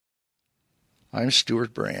I'm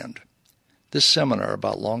Stuart Brand. This seminar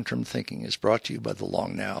about long-term thinking is brought to you by the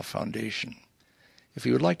Long Now Foundation. If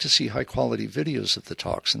you would like to see high-quality videos of the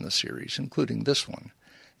talks in the series, including this one,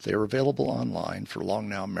 they are available online for Long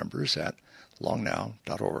Now members at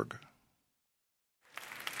longnow.org.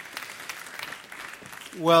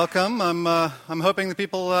 Welcome. I'm hoping the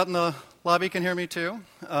people out in the lobby can hear me too.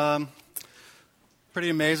 Pretty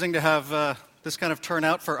amazing to have this kind of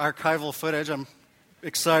turnout for archival footage. I'm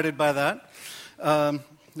excited by that.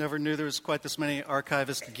 Never knew there was quite this many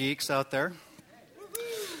archivist geeks out there.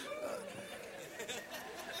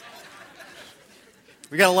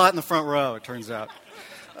 We got a lot in the front row, it turns out.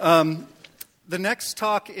 The next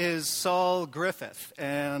talk is Saul Griffith,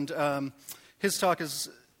 and his talk is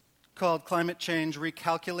called Climate Change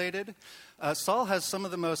Recalculated. Saul has some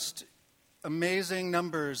of the most amazing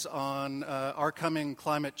numbers on our coming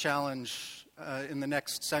climate challenge in the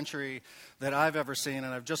next century that I've ever seen, and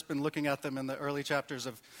I've just been looking at them in the early chapters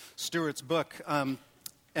of Stuart's book.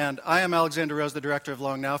 And I am Alexander Rose, the director of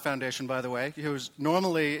Long Now Foundation, by the way, who's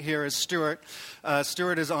normally here is Stuart.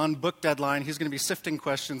 Stuart is on book deadline. He's going to be sifting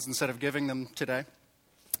questions instead of giving them today.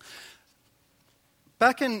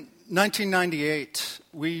 Back in 1998,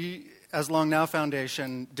 we, as Long Now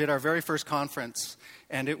Foundation, did our very first conference,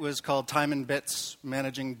 and it was called Time and Bits,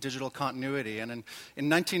 Managing Digital Continuity. And in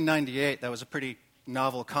 1998, that was a pretty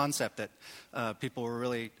novel concept that people were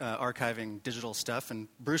really archiving digital stuff. And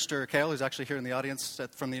Brewster Kahle, who's actually here in the audience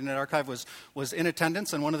from the Internet Archive, was in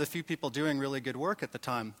attendance and one of the few people doing really good work at the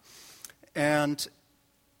time. And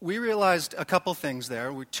we realized a couple things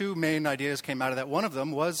there. Two main ideas came out of that. One of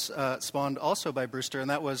them was spawned also by Brewster, and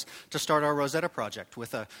that was to start our Rosetta project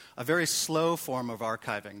with a very slow form of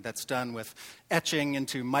archiving that's done with etching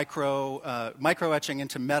into micro-etching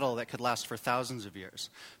into metal that could last for thousands of years.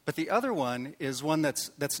 But the other one is one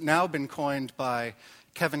that's now been coined by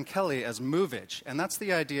Kevin Kelly as movage, and that's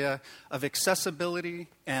the idea of accessibility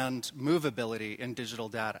and movability in digital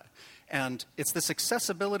data. And it's this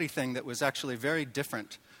accessibility thing that was actually very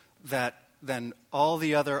different than all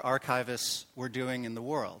the other archivists were doing in the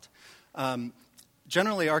world.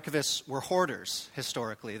 Generally, archivists were hoarders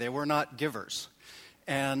historically. They were not givers.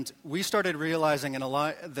 And we started realizing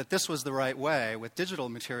that this was the right way with digital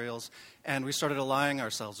materials, and we started aligning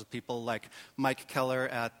ourselves with people like Mike Keller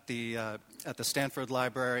at the Stanford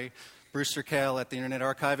Library, Brewster Kahle at the Internet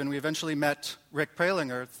Archive, and we eventually met Rick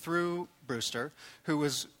Prelinger through Brewster, who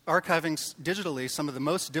was archiving digitally some of the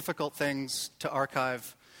most difficult things to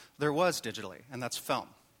archive there was digitally, and that's film.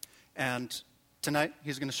 And tonight,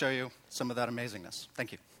 he's going to show you some of that amazingness.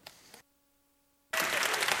 Thank you.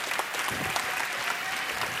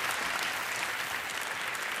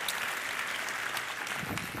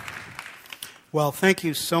 Well, thank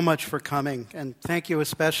you so much for coming, and thank you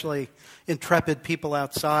especially intrepid people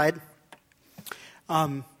outside.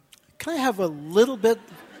 Can I have a little bit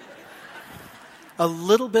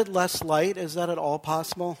less light? Is that at all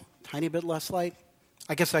possible? Tiny bit less light?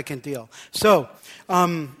 I guess I can deal. So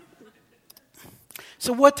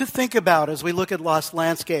what to think about as we look at Lost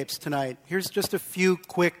Landscapes tonight? Here's just a few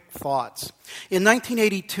quick thoughts. In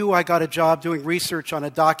 1982, I got a job doing research on a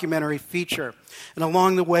documentary feature. And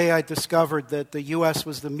along the way, I discovered that the U.S.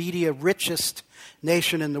 was the media richest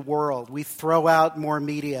nation in the world. We throw out more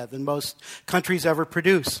media than most countries ever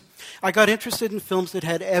produce. I got interested in films that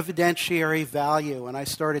had evidentiary value, and I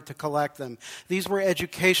started to collect them. These were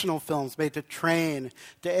educational films made to train,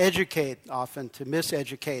 to educate, often to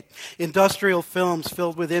miseducate. Industrial films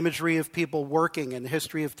filled with imagery of people working and the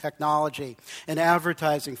history of technology. And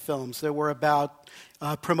advertising films that were about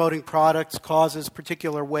promoting products, causes,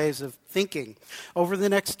 particular ways of thinking. Over the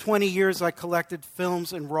next 20 years, I collected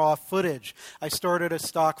films and raw footage. I started a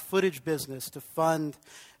stock footage business to fund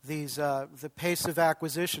the pace of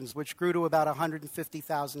acquisitions, which grew to about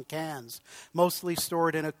 150,000 cans, mostly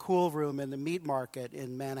stored in a cool room in the meat market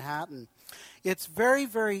in Manhattan. It's very,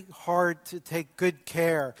 very hard to take good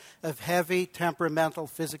care of heavy, temperamental,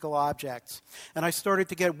 physical objects. And I started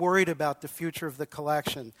to get worried about the future of the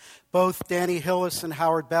collection. Both Danny Hillis and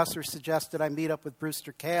Howard Besser suggested I meet up with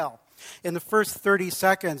Brewster Kahle. In the first 30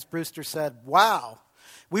 seconds, Brewster said, "Wow,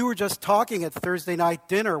 we were just talking at Thursday night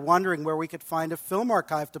dinner, wondering where we could find a film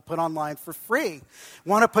archive to put online for free.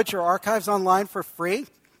 Want to put your archives online for free?"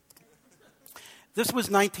 This was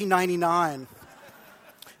 1999.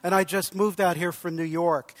 and I just moved out here from New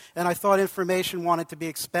York, and I thought information wanted to be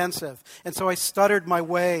expensive, and so I stuttered my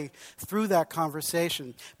way through that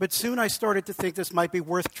conversation. But soon I started to think this might be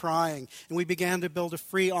worth trying, and we began to build a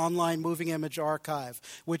free online moving image archive,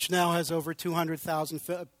 which now has over 2,000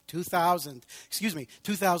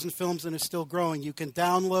 films and is still growing. You can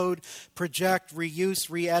download, project, reuse,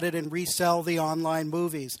 re-edit, and resell the online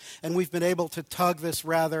movies. And we've been able to tug this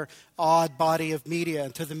rather odd body of media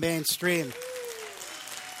into the mainstream.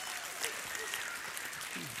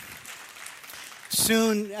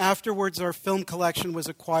 Soon afterwards, our film collection was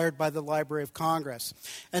acquired by the Library of Congress.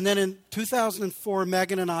 And then in 2004,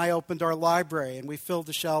 Megan and I opened our library, and we filled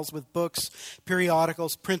the shelves with books,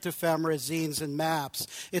 periodicals, print ephemera, zines, and maps.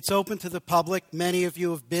 It's open to the public. Many of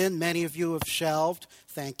you have been, many of you have shelved.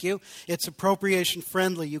 Thank you. It's appropriation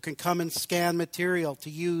friendly. You can come and scan material to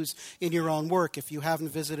use in your own work. If you haven't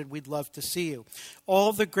visited, we'd love to see you.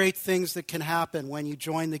 All the great things that can happen when you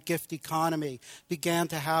join the gift economy began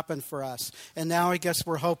to happen for us. And now I guess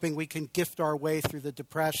we're hoping we can gift our way through the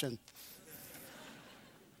Depression.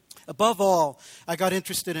 Above all, I got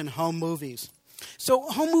interested in home movies. So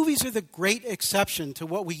home movies are the great exception to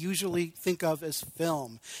what we usually think of as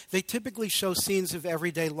film. They typically show scenes of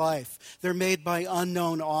everyday life. They're made by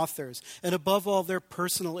unknown authors. And above all, they're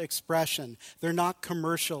personal expression. They're not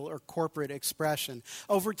commercial or corporate expression.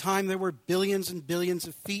 Over time, there were billions and billions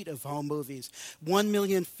of feet of home movies. 1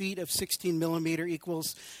 million feet of 16 millimeter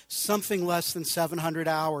equals something less than 700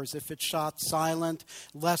 hours if it's shot silent,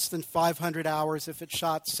 less than 500 hours if it's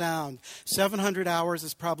shot sound. 700 hours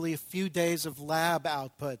is probably a few days of lab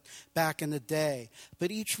output back in the day. But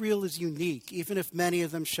each reel is unique, even if many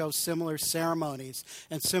of them show similar ceremonies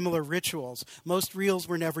and similar rituals. Most reels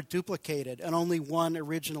were never duplicated, and only one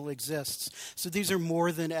original exists. So these are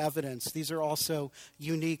more than evidence. These are also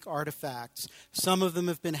unique artifacts. Some of them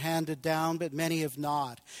have been handed down, but many have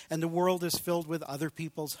not. And the world is filled with other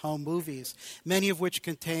people's home movies, many of which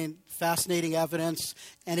contain fascinating evidence,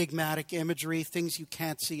 enigmatic imagery, things you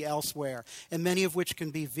can't see elsewhere, and many of which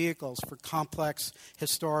can be vehicles for complex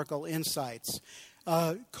historical insights.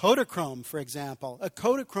 Kodachrome, for example. A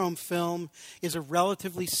Kodachrome film is a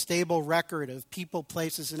relatively stable record of people,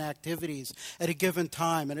 places, and activities at a given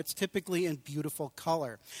time, and it's typically in beautiful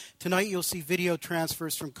color. Tonight you'll see video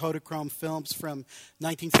transfers from Kodachrome films from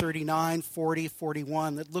 1939, 40,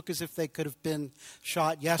 41 that look as if they could have been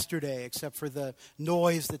shot yesterday, except for the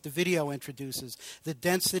noise that the video introduces. The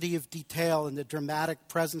density of detail and the dramatic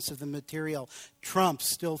presence of the material trumps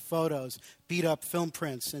still photos, beat-up film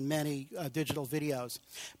prints, and many digital videos.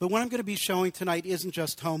 But what I'm going to be showing tonight isn't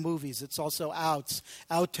just home movies. It's also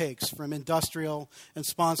outtakes from industrial and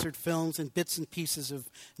sponsored films and bits and pieces of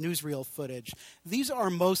newsreel footage. These are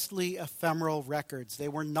mostly ephemeral records. They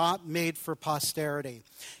were not made for posterity.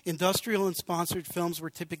 Industrial and sponsored films were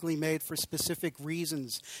typically made for specific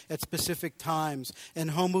reasons at specific times,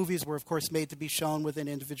 and home movies were, of course, made to be shown within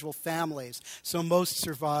individual families, so most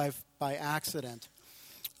survive by accident.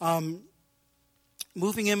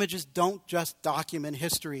 Moving images don't just document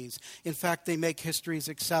histories. In fact, they make histories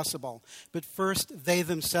accessible. But first, they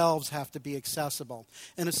themselves have to be accessible.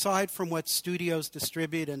 And aside from what studios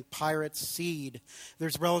distribute and pirates seed,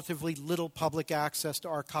 there's relatively little public access to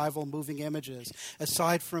archival moving images,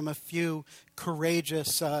 aside from a few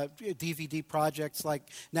courageous DVD projects like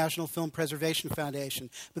National Film Preservation Foundation.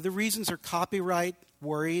 But the reasons are copyright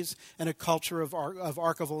worries and a culture of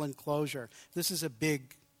archival enclosure. This is a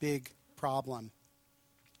big, big problem.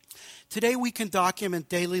 Today we can document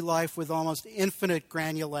daily life with almost infinite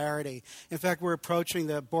granularity. In fact, we're approaching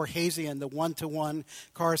the Borgesian, the one-to-one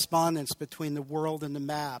correspondence between the world and the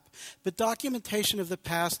map. But documentation of the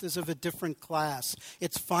past is of a different class.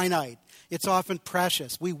 It's finite. It's often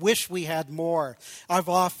precious. We wish we had more. I've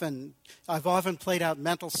often played out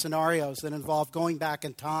mental scenarios that involve going back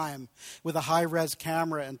in time with a high-res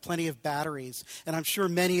camera and plenty of batteries, and I'm sure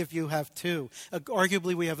many of you have too.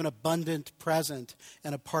 Arguably, we have an abundant present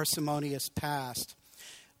and a parsimonious past.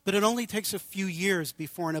 But it only takes a few years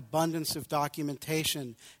before an abundance of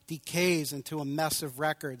documentation decays into a mess of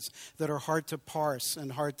records that are hard to parse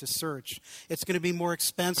and hard to search. It's going to be more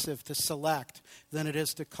expensive to select than it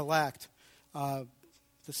is to collect.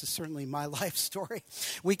 This is certainly my life story.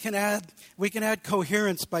 We can add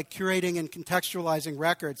coherence by curating and contextualizing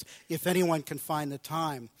records if anyone can find the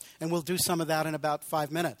time. And we'll do some of that in about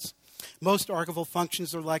 5 minutes. Most archival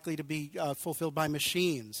functions are likely to be fulfilled by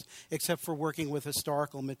machines, except for working with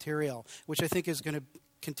historical material, which I think is going to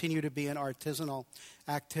continue to be an artisanal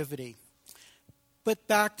activity. But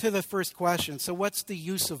back to the first question. So what's the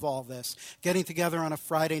use of all this? Getting together on a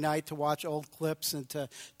Friday night to watch old clips and to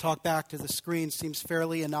talk back to the screen seems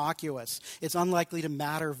fairly innocuous. It's unlikely to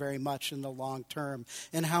matter very much in the long term.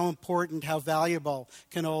 And how important, how valuable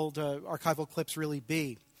can old archival clips really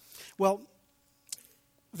be? Well,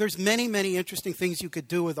 there's many, many interesting things you could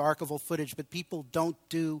do with archival footage, but people don't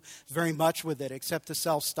do very much with it except to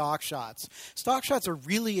sell stock shots. Stock shots are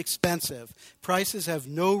really expensive. Prices have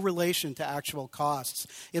no relation to actual costs.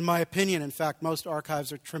 In my opinion, in fact, most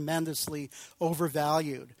archives are tremendously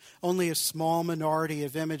overvalued. Only a small minority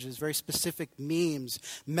of images, very specific memes,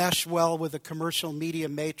 mesh well with a commercial media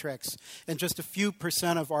matrix, and just a few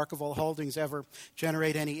percent of archival holdings ever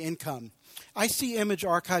generate any income. I see image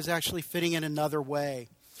archives actually fitting in another way.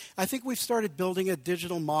 I think we've started building a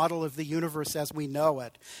digital model of the universe as we know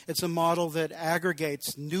it. It's a model that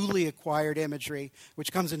aggregates newly acquired imagery,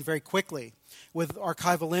 which comes in very quickly, with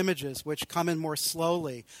archival images, which come in more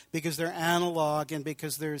slowly because they're analog and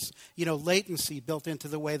because there's, latency built into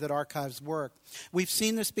the way that archives work. We've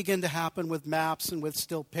seen this begin to happen with maps and with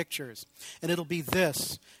still pictures. And it'll be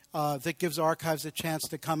this that gives archives a chance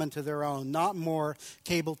to come into their own, not more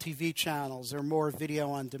cable TV channels or more video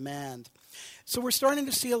on demand. So we're starting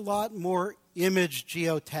to see a lot more image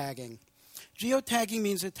geotagging. Geotagging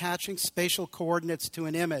means attaching spatial coordinates to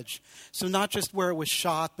an image. So not just where it was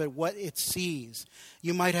shot, but what it sees.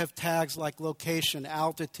 You might have tags like location,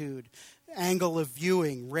 altitude, angle of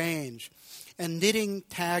viewing, range. And knitting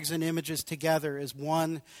tags and images together is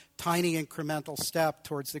one tiny incremental step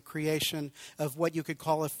towards the creation of what you could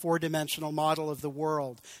call a four-dimensional model of the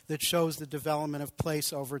world that shows the development of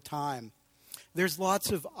place over time. There's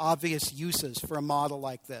lots of obvious uses for a model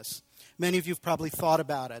like this. Many of you have probably thought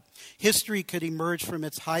about it. History could emerge from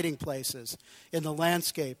its hiding places in the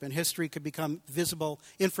landscape, and history could become visible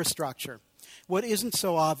infrastructure. What isn't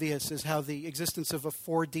so obvious is how the existence of a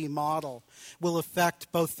 4D model will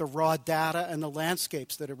affect both the raw data and the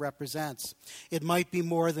landscapes that it represents. It might be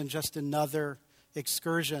more than just another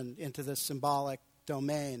excursion into the symbolic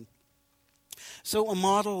domain. So a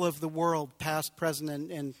model of the world, past,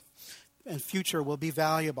 present, and future will be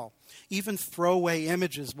valuable. Even throwaway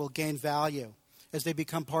images will gain value as they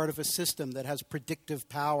become part of a system that has predictive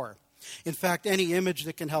power. In fact, any image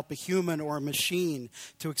that can help a human or a machine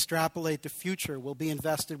to extrapolate the future will be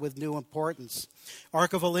invested with new importance.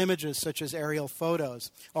 Archival images, such as aerial photos,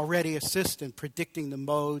 already assist in predicting the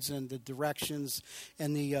modes and the directions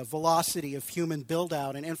and the velocity of human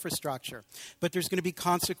build-out and infrastructure. But there's going to be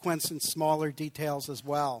consequence in smaller details as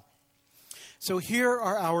well. So here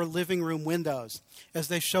are our living room windows as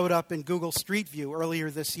they showed up in Google Street View earlier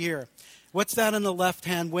this year. What's that in the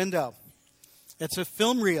left-hand window? It's a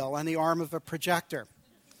film reel on the arm of a projector.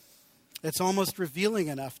 It's almost revealing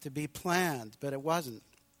enough to be planned, but it wasn't.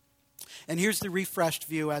 And here's the refreshed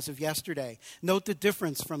view as of yesterday. Note the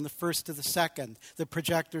difference from the first to the second. The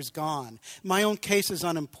projector's gone. My own case is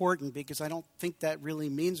unimportant because I don't think that really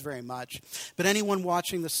means very much. But anyone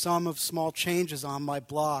watching the sum of small changes on my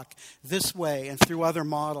block this way and through other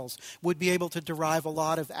models would be able to derive a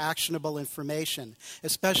lot of actionable information,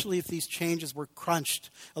 especially if these changes were crunched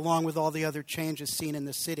along with all the other changes seen in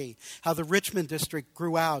the city. How the Richmond district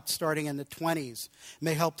grew out starting in the 20s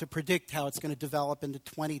may help to predict how it's going to develop in the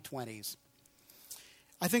 2020s.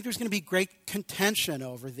 I think there's going to be great contention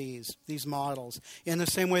over these models in the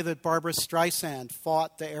same way that Barbara Streisand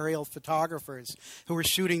fought the aerial photographers who were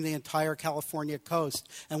shooting the entire California coast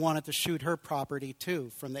and wanted to shoot her property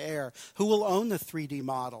too from the air. Who will own the 3D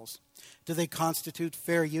models? Do they constitute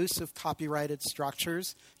fair use of copyrighted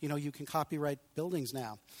structures? You can copyright buildings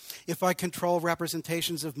now. If I control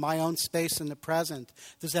representations of my own space in the present,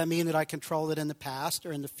 does that mean that I control it in the past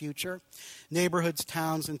or in the future? Neighborhoods,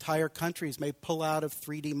 towns, entire countries may pull out of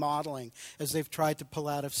 3D modeling as they've tried to pull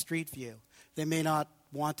out of Street View. They may not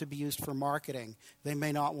want to be used for marketing. They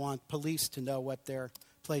may not want police to know what their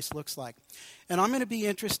place looks like. And I'm going to be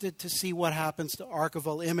interested to see what happens to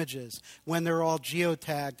archival images when they're all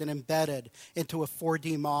geotagged and embedded into a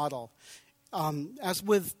 4D model. As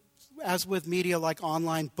with media like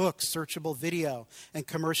online books, searchable video, and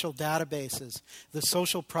commercial databases, the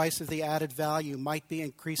social price of the added value might be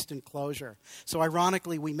increased enclosure. So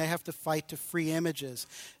ironically, we may have to fight to free images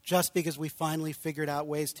just because we finally figured out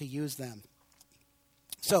ways to use them.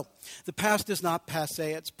 So, the past is not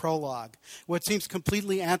passé, it's prologue. What seems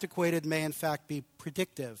completely antiquated may in fact be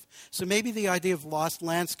predictive. So maybe the idea of lost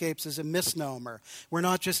landscapes is a misnomer. We're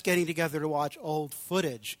not just getting together to watch old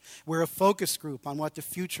footage. We're a focus group on what the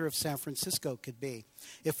future of San Francisco could be.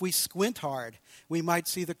 If we squint hard, we might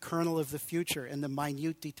see the kernel of the future in the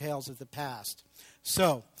minute details of the past.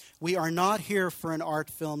 So, we are not here for an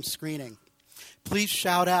art film screening. Please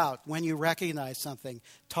shout out when you recognize something.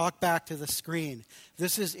 Talk back to the screen.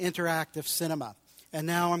 This is interactive cinema. And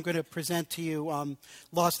now I'm going to present to you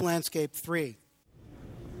Lost Landscape 3.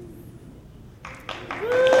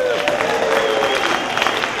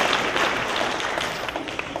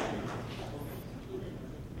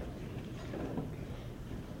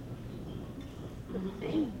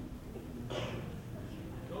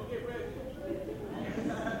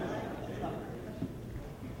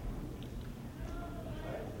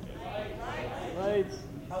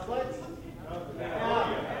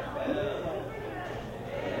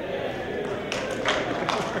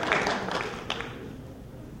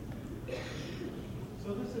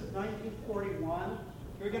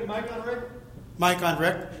 Mike on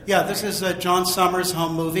Rick. Yeah, this is John Summers'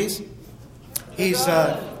 home movies. He's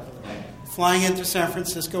flying into San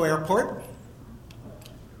Francisco Airport.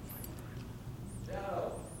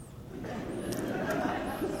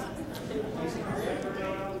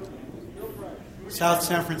 South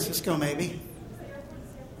San Francisco, maybe.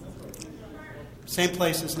 Same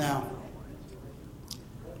place as now.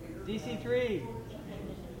 DC-3.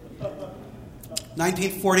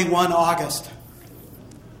 1941, August.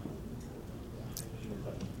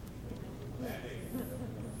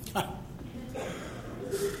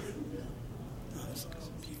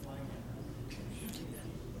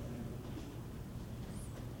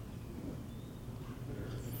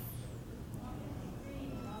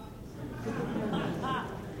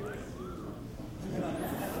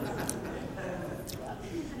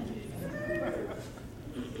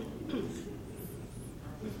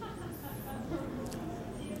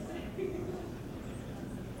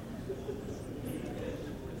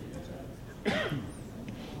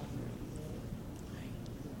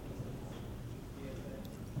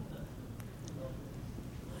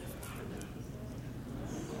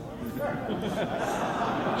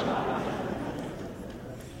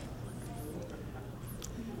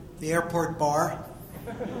 The airport bar.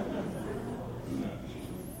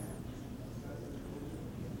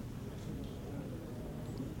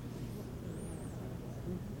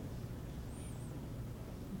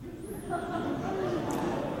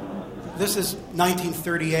 This is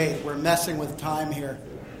 1938. We're messing with time here.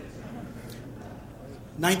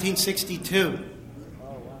 1962.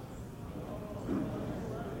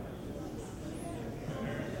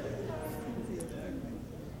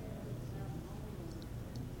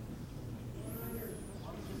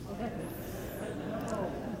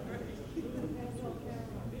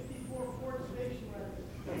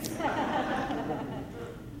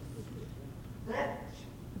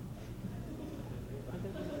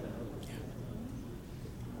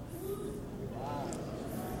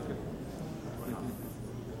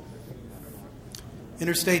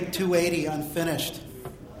 Interstate 280 unfinished.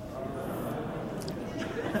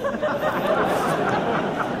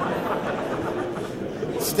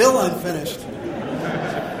 Still unfinished.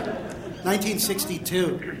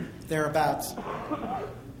 1962, thereabouts.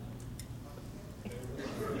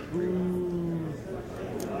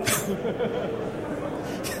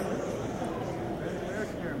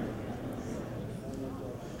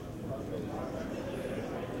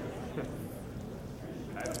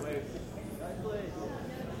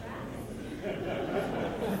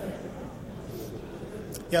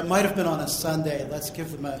 Yeah, it might have been on a Sunday. Let's give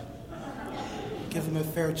them a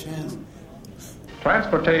fair chance.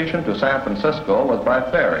 Transportation to San Francisco was by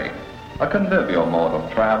ferry, a convivial mode of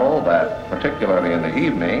travel that, particularly in the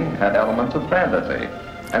evening, had elements of fantasy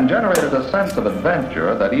and generated a sense of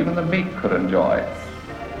adventure that even the meek could enjoy.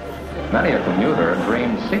 Many a commuter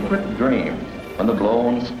dreamed secret dreams when the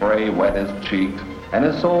blown spray wet his cheeks and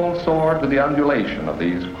his soul soared to the undulation of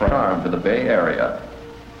these charms of the Bay Area.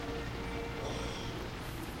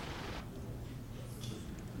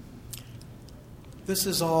 This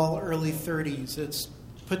is all early 30s. It's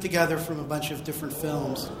put together from a bunch of different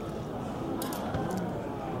films.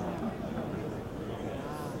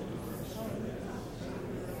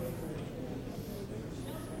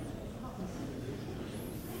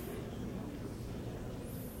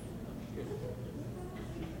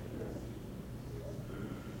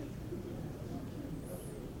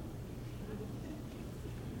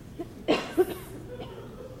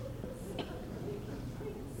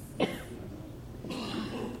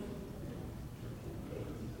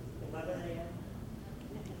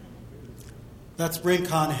 That's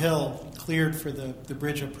Rincon Hill, cleared for the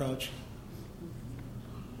bridge approach.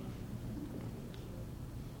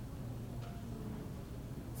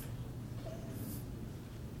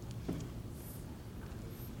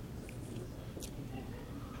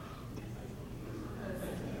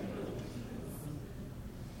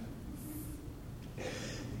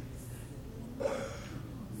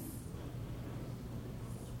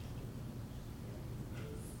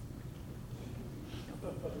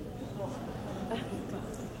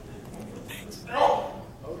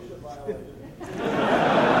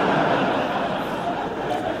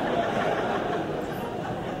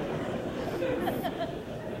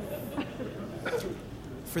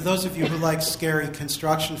 For those of you who like scary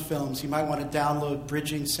construction films, you might want to download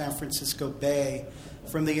Bridging San Francisco Bay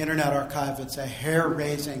from the Internet Archive. It's a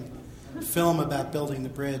hair-raising film about building the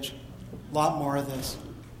bridge. A lot more of this.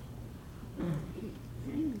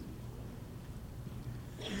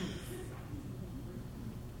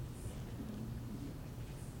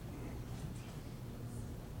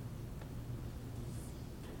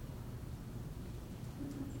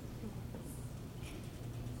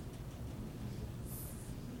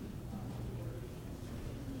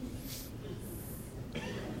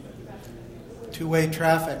 Two-way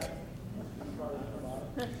traffic.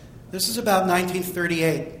 This is about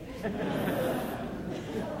 1938.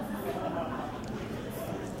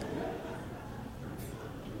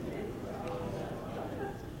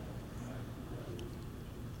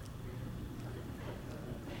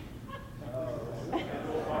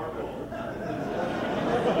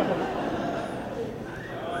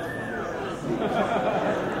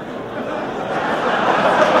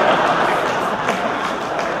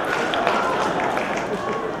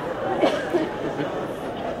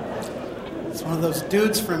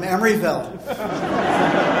 Dudes from Emeryville. I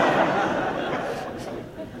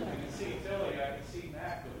can see Tilly, I can see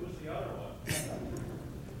Mac, but who's the other one?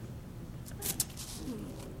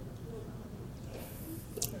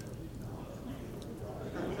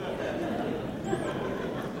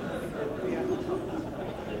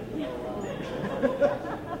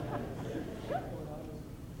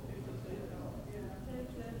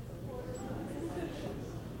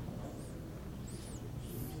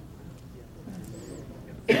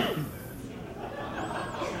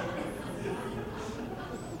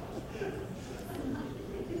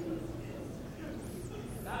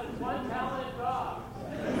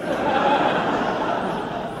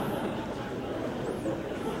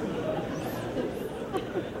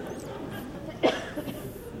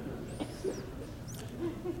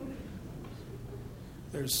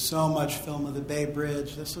 There's so much film of the Bay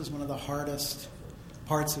Bridge. This was one of the hardest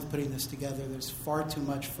parts of putting this together. There's far too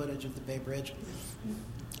much footage of the Bay Bridge.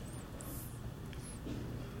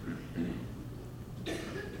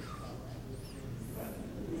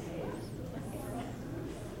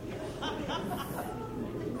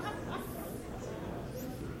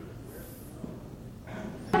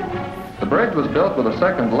 The bridge was built with a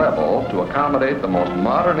second level to accommodate the most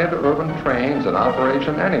modern interurban trains in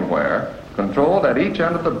operation anywhere, controlled at each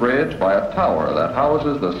end of the bridge by a tower that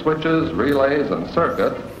houses the switches, relays, and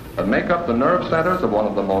circuits that make up the nerve centers of one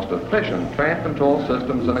of the most efficient train control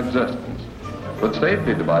systems in existence, with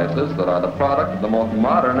safety devices that are the product of the most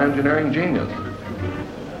modern engineering genius.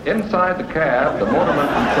 Inside the cab, the motorman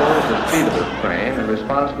controls the speed of his train in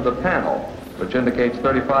response to the panel, which indicates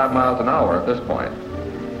 35 miles an hour at this point.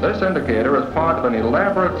 This indicator is part of an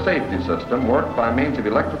elaborate safety system worked by means of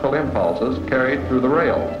electrical impulses carried through the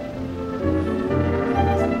rails.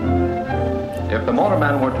 If the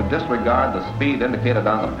motorman were to disregard the speed indicated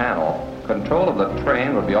on the panel, control of the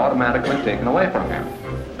train would be automatically taken away from him.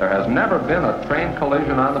 There has never been a train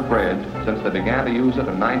collision on the bridge since they began to use it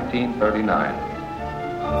in 1939.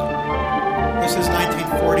 This is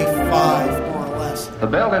 1945, more or less. The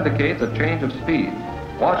bell indicates a change of speed.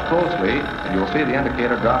 Watch closely, and you'll see the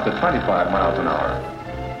indicator drop to 25 miles an hour.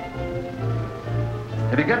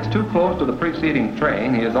 If he gets too close to the preceding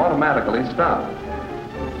train, he is automatically stopped.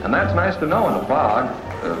 And that's nice to know in a fog,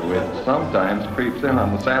 which sometimes creeps in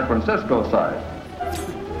on the San Francisco side.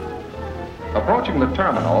 Approaching the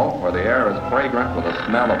terminal, where the air is fragrant with the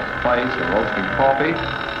smell of spice and roasting coffee,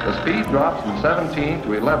 the speed drops from 17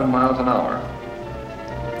 to 11 miles an hour.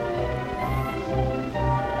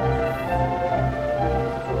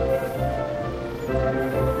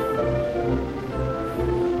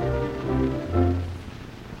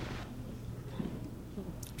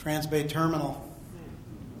 Transbay Terminal,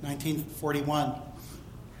 1941.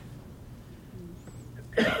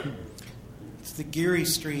 It's the Geary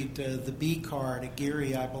Street, the B car to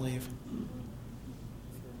Geary, I believe.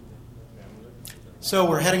 So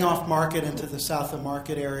we're heading off Market into the South of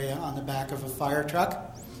Market area on the back of a fire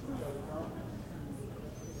truck.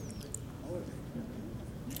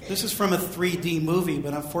 This is from a 3D movie,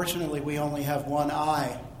 but unfortunately we only have one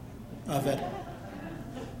eye of it.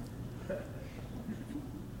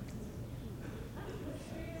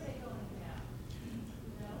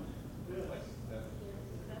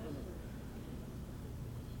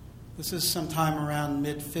 This is sometime around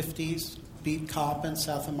mid-50s, beat cop in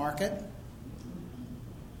South of Market.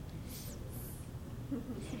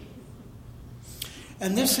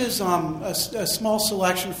 And this is a small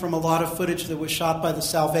selection from a lot of footage that was shot by the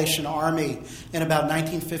Salvation Army in about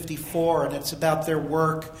 1954, and it's about their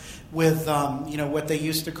work with what they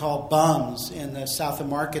used to call bums in the South of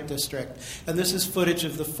Market district. And this is footage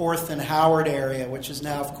of the 4th and Howard area, which is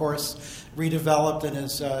now, of course, redeveloped and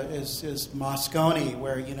is Moscone,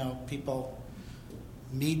 where people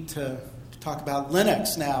meet to talk about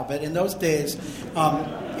Linux now. But in those days,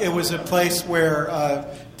 it was a place where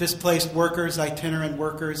displaced workers, itinerant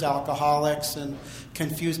workers, alcoholics, and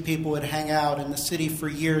confused people would hang out. And the city for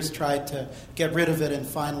years tried to get rid of it and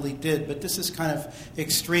finally did. But this is kind of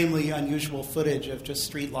extremely unusual footage of just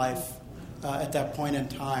street life at that point in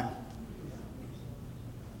time.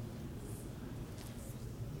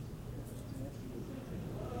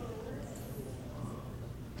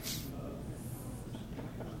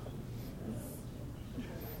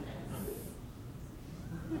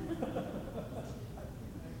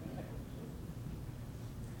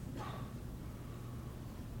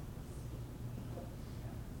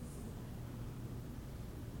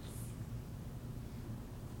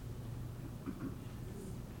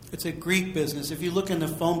 It's a Greek business. If you look in the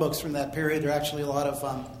phone books from that period, there are actually a lot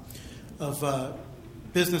of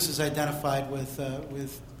businesses identified with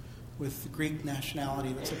Greek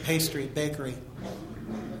nationality. It's a pastry bakery.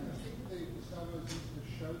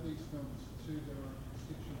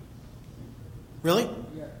 Really?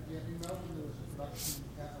 Yeah. In Melbourne there was a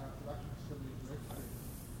production facility directed to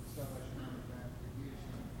Salvation Army band for years.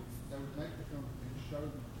 They would make the films and show them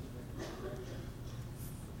to their production.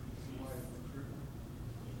 It's a way of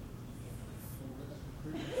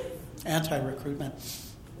recruitment. Anti-recruitment.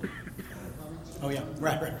 Oh yeah,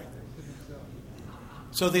 right.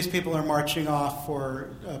 So these people are marching off for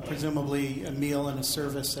presumably a meal and a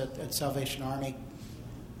service at Salvation Army.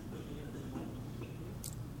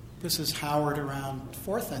 This is Howard around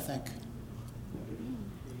 4th, I think.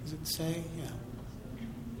 Does it say? Yeah.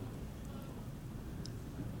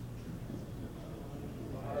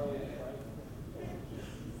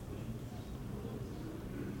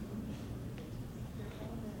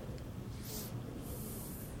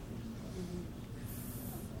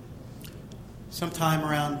 Sometime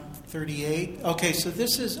around 38. Okay, so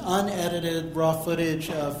this is unedited raw footage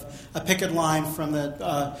of a picket line from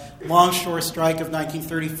the Longshore Strike of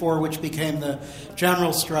 1934, which became the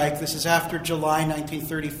General Strike. This is after July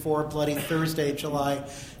 1934, Bloody Thursday, July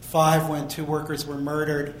 5, when 2 workers were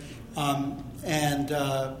murdered. And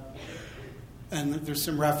there's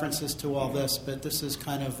some references to all this, but this is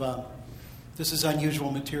kind of this is unusual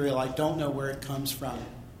material. I don't know where it comes from.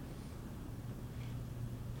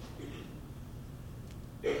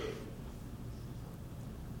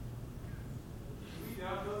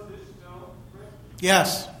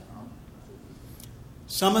 Yes.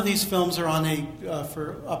 Some of these films are on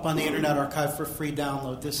up on the Internet Archive for free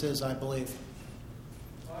download. This is, I believe.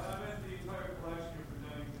 I meant the entire collection you're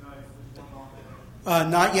presenting tonight. There's one on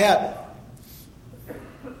there. Not yet.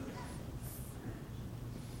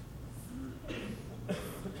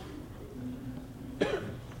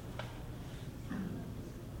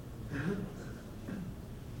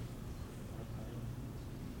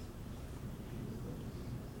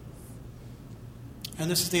 And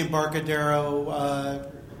this is the Embarcadero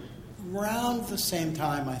around the same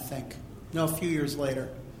time, I think. No, a few years later.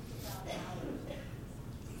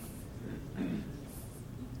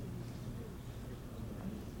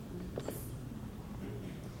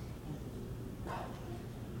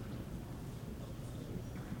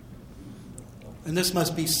 And this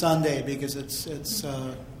must be Sunday because it's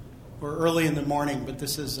or early in the morning, but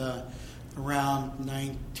this is around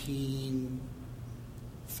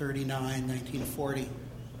 1939, 1940.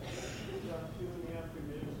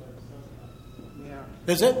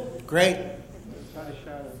 Is it? Great.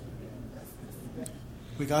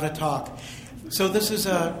 We got to talk. So this is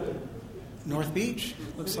North Beach.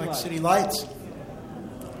 Looks like city lights.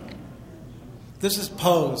 This is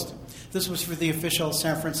posed. This was for the official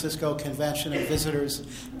San Francisco Convention and Visitors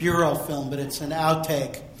Bureau film, but it's an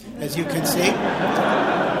outtake, as you can see.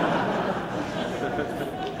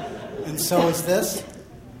 And so is this.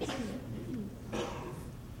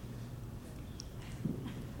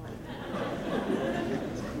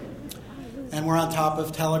 And we're on top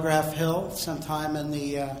of Telegraph Hill sometime in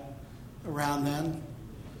the around then,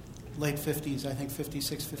 late 50s, I think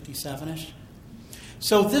 56, 57-ish.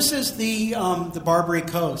 So this is the Barbary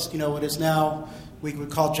Coast, what is now we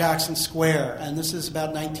would call Jackson Square. And this is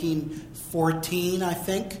about 1914, I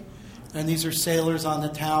think. And these are sailors on the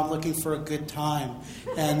town looking for a good time.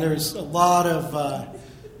 And there's a lot of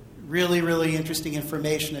really, really interesting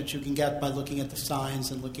information that you can get by looking at the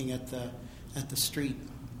signs and looking at the street.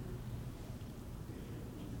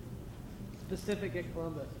 Pacific at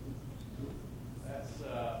Columbus? That's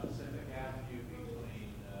Pacific Avenue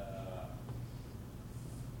between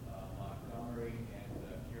Montgomery and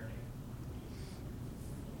Kearney.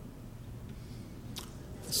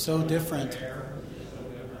 So different.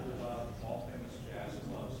 All famous jazz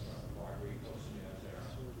clubs from Rodrigo's jazz era.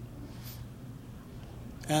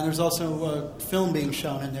 And there's also film being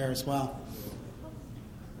shown in there as well.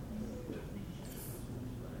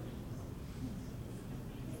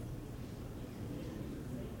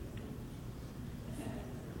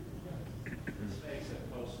 This makes a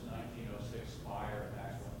post-1906 fire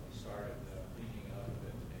back when we started cleaning up a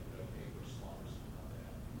bit to make it okay for slums and all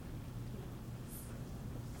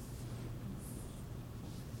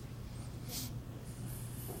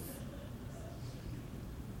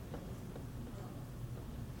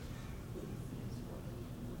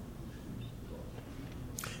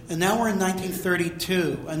that. And now we're in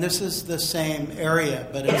 1932, and this is the same area,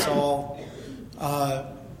 but it's all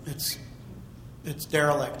it's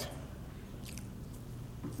derelict.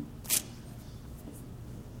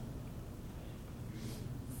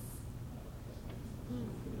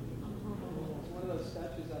 One of those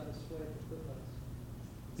statues on display at the footlights.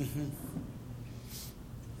 Mm-hmm.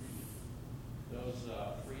 Those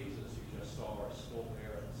friezes you just saw are still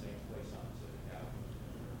there at the same place on Pacific Avenue.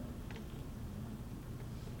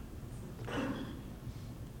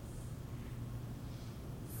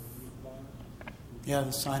 Yeah,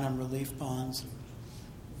 the sign on relief bonds.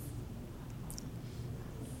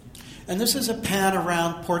 And this is a pan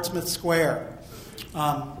around Portsmouth Square,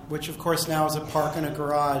 which of course now is a park and a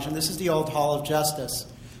garage. And this is the old Hall of Justice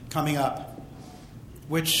coming up,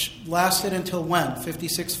 which lasted until when?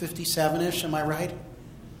 56, 57-ish, am I right?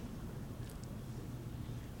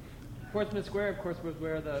 Portsmouth Square, of course, was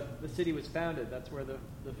where the city was founded. That's where the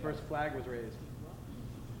first flag was raised.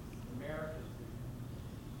 America.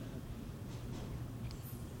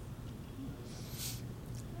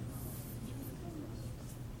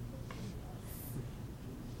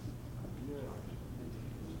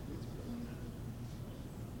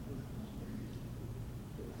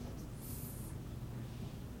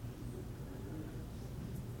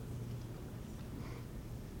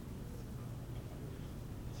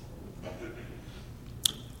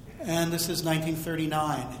 And this is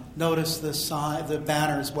 1939. Notice the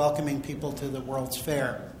banners welcoming people to the World's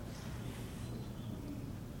Fair.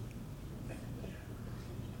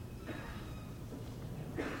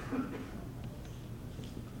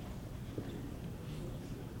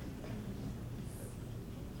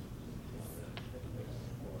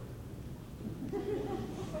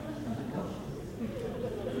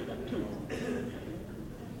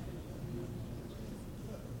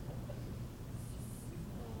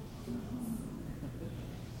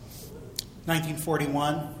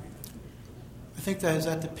 (1941). I think that is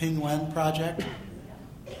at the Ping Wen project.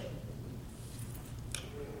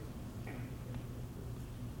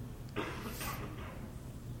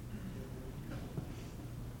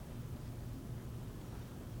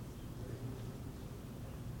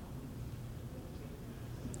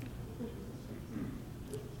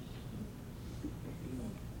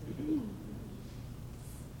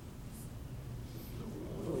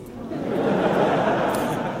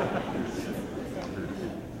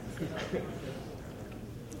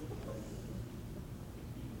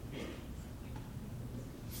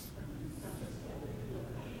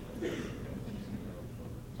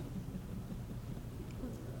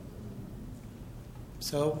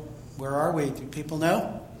 So, where are we? Do people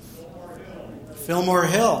know? Fillmore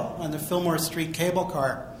Hill on the Fillmore Street cable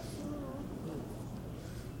car.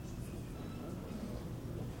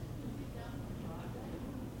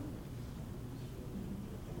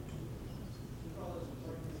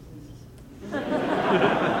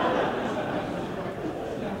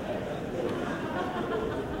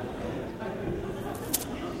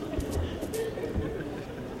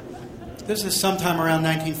 This is sometime around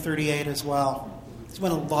 1938 as well. It's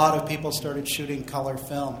when a lot of people started shooting color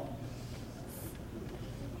film.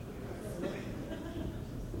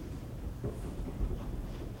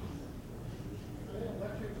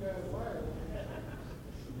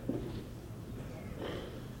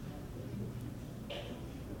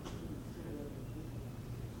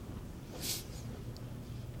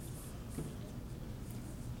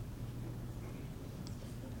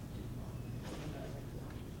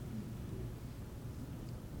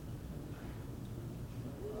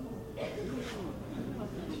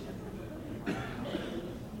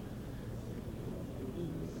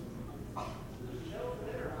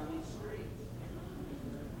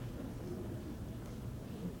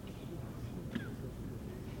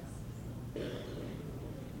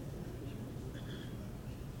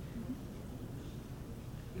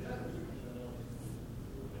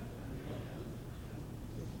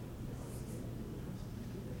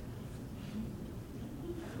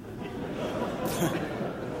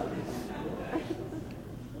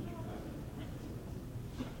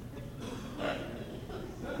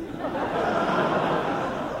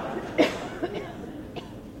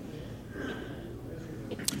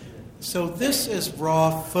 So this is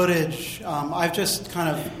raw footage. I've just kind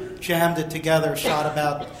of jammed it together, shot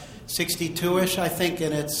about 62-ish, I think,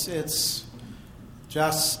 and it's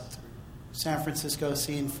just San Francisco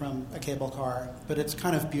scene from a cable car. But it's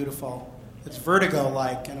kind of beautiful. It's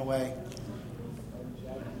Vertigo-like in a way.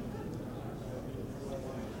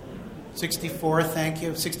 64, thank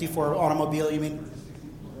you. 64 automobile, you mean?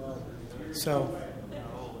 So...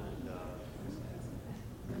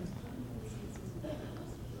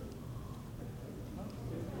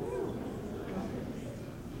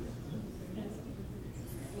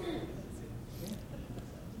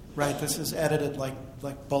 Right, this is edited like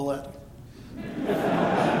Bullet.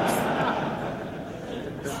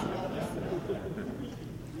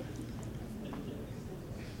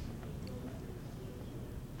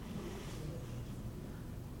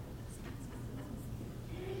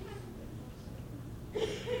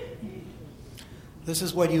 This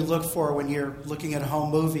is what you look for when you're looking at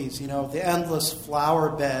home movies, you know, the endless flower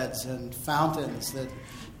beds and fountains that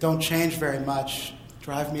don't change very much,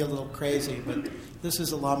 drive me a little crazy, but this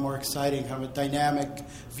is a lot more exciting, have a dynamic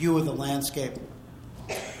view of the landscape.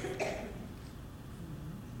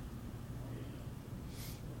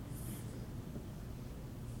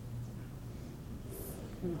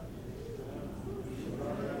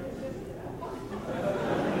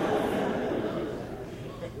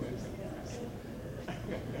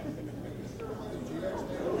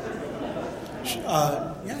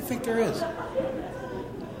 Yeah, I think there is.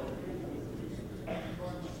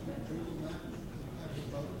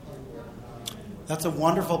 That's a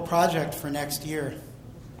wonderful project for next year.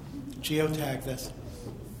 Geotag this.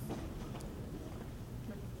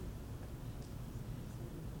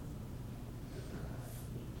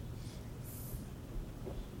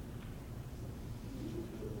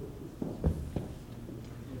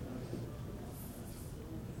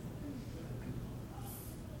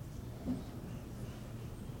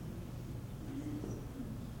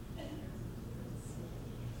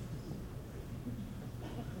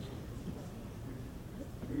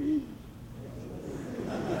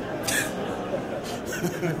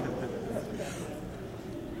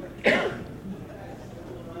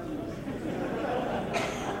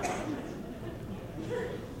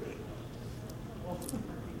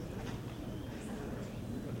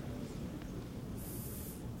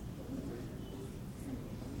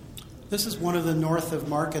 This is one of the north of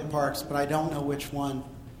Market parks, but I don't know which one.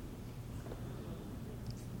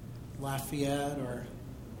 Lafayette or...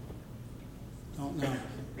 don't know.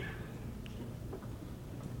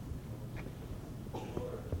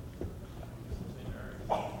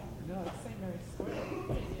 No, it's St. Mary's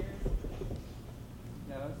Square.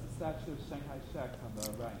 Yeah, that's the statue of Shanghai Shek on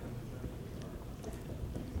the right.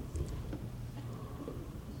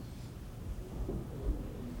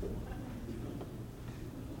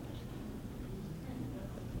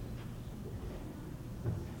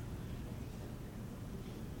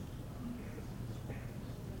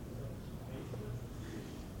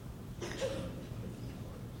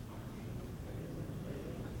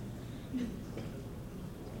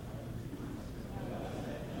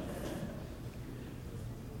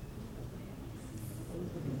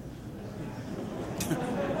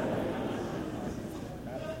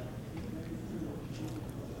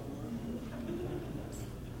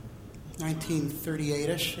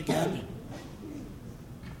 $1938-ish again.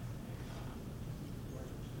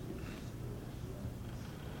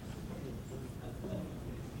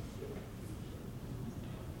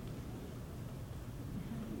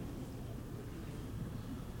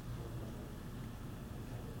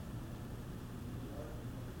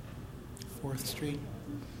 Fourth Street.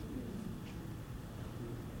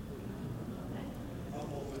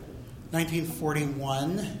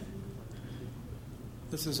 $1941.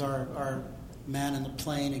 This is our man in the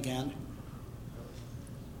plane again.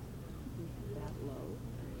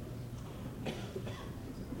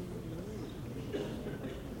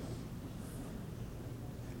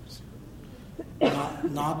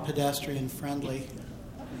 Not pedestrian friendly.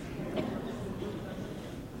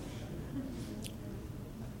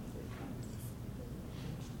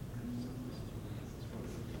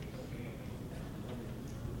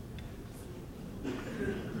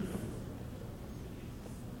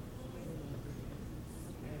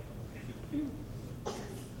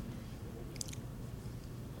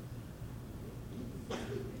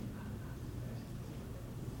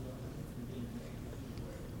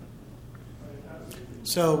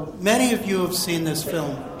 So many of you have seen this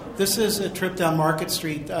film. This is A Trip Down Market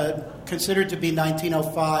Street, considered to be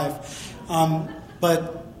 1905.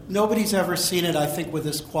 But nobody's ever seen it, I think, with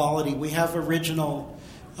this quality. We have original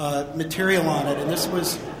material on it, and this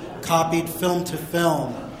was copied film to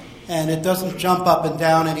film. And it doesn't jump up and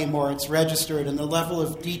down anymore. It's registered. And the level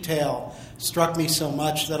of detail struck me so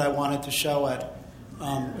much that I wanted to show it.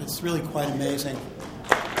 It's really quite amazing.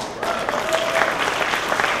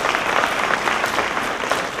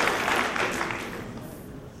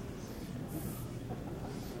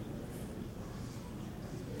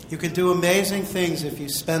 You can do amazing things if you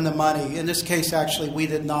spend the money. In this case, actually, we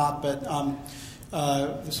did not, but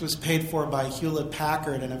this was paid for by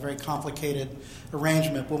Hewlett-Packard in a very complicated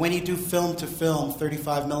arrangement. But when you do film to film,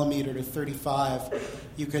 35 millimeter to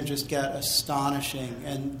 35, you can just get astonishing.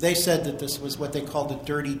 And they said that this was what they called a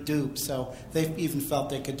dirty dupe, so they even felt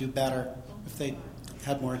they could do better if they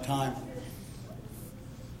had more time.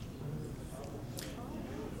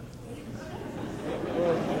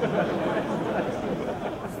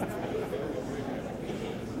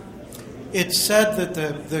 It's said that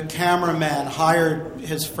the cameraman hired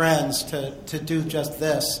his friends to do just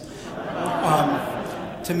this,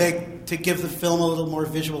 to give the film a little more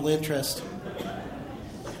visual interest,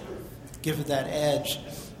 give it that edge.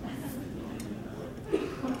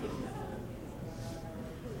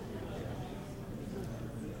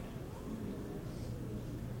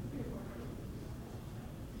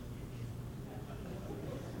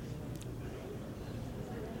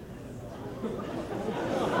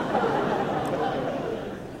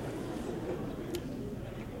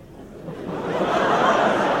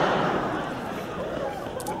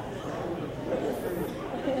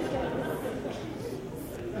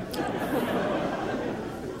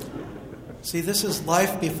 See, this is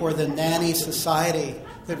life before the nanny society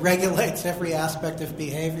that regulates every aspect of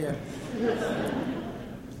behavior.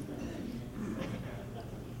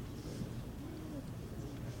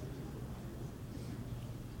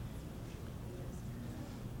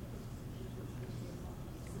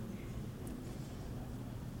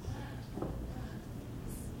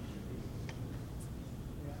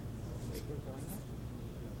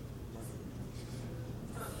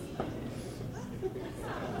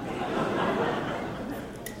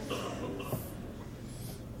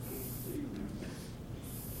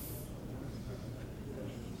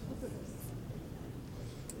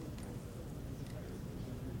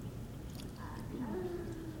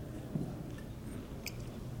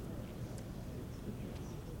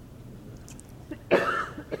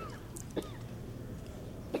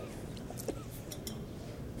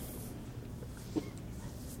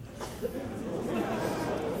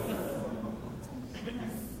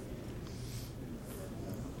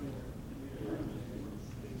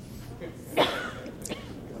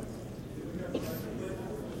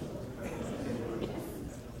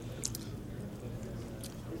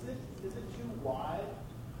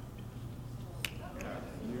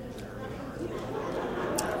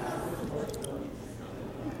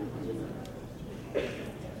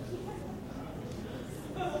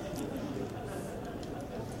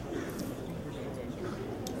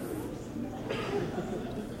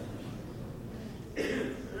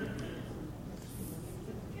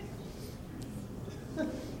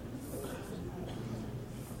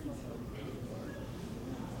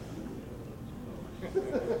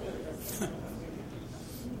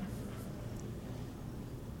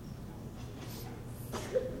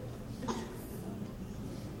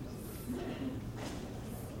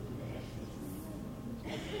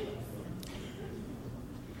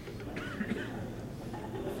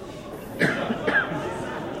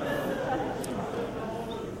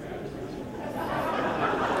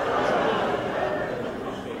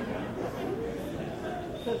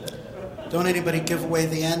 Don't anybody give away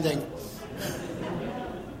the ending.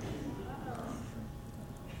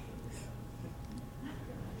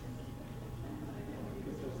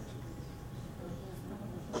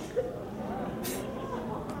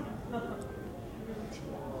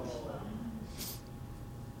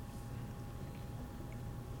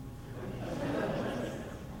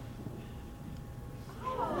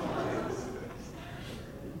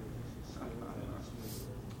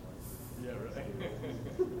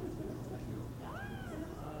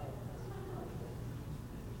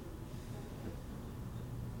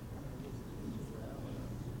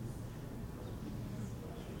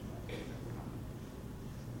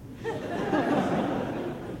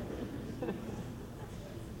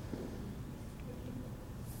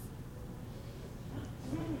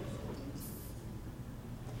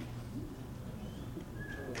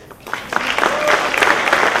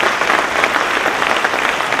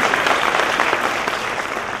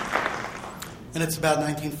 And it's about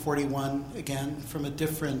 1941 again, from a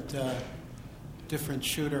different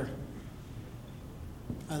shooter.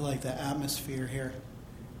 I like the atmosphere here.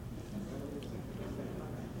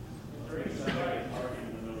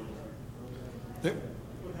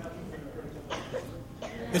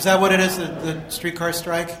 Is that what it is, the streetcar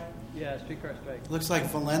strike? Yeah, streetcar strike. Looks like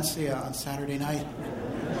Valencia on Saturday night.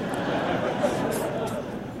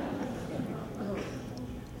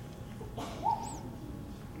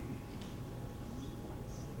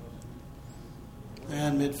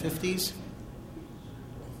 And mid-50s.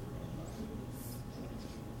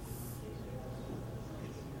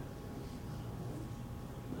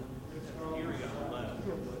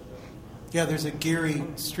 Yeah, there's a Geary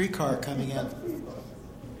streetcar coming in.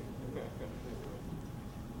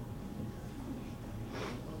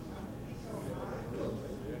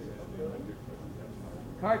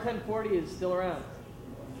 Car 1040 is still around.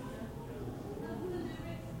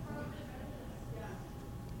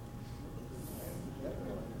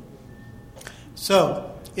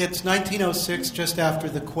 So, it's 1906, just after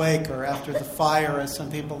the quake, or after the fire, as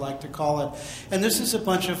some people like to call it. And this is a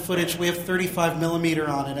bunch of footage. We have 35 millimeter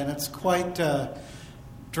on it, and it's quite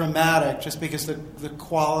dramatic, just because the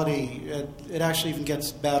quality, it actually even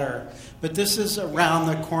gets better. But this is around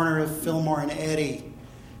the corner of Fillmore and Eddy.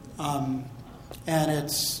 And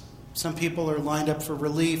it's, some people are lined up for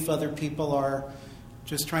relief, other people are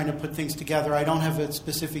just trying to put things together. I don't have a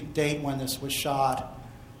specific date when this was shot.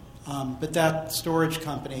 But that storage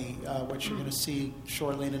company, which you're going to see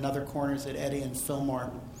shortly in another corner, is at Eddy and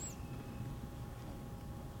Fillmore.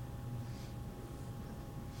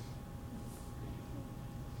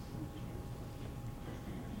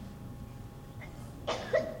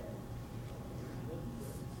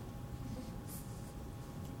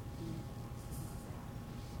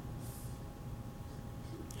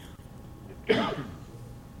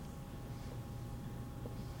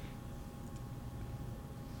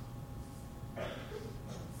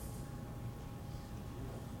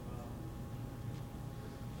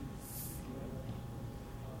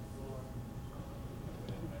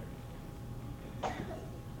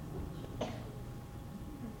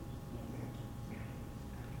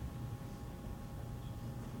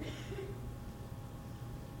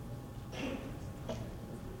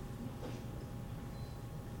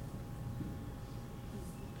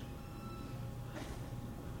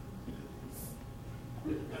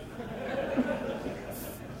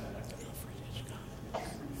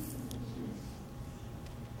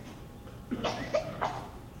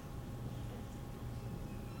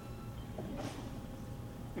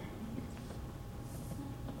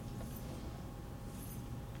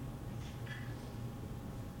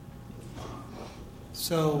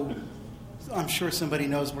 So I'm sure somebody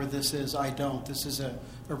knows where this is. I don't. This is a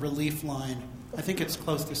relief line. I think it's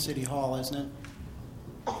close to City Hall, isn't it?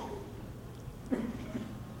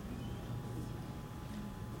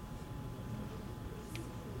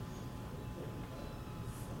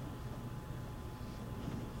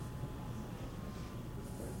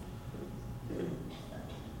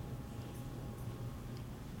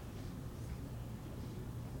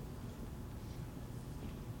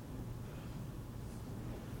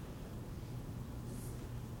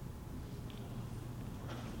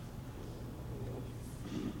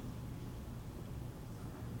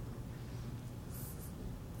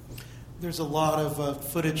 There's a lot of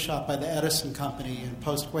footage shot by the Edison Company in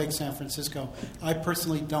post-quake San Francisco. I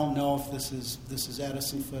personally don't know if this is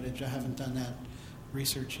Edison footage. I haven't done that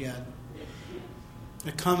research yet.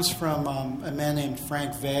 It comes from a man named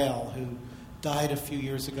Frank Vale, who died a few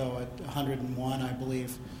years ago at 101, I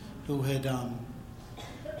believe, who had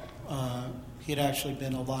he had actually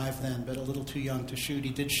been alive then, but a little too young to shoot.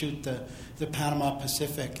 He did shoot the Panama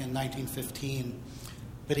Pacific in 1915.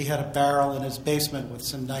 But he had a barrel in his basement with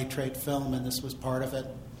some nitrate film, and this was part of it.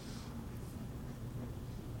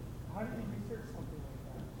 How did you research something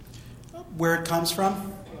like that? Where it comes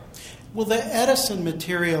from? Well, the Edison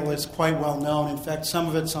material is quite well known. In fact, some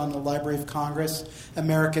of it's on the Library of Congress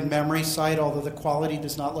American Memory site, although the quality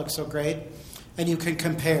does not look so great. And you can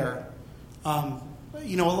compare. A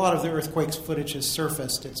lot of the earthquakes footage has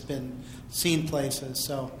surfaced. It's been seen places,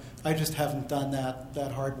 so I just haven't done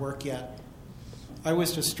that hard work yet. I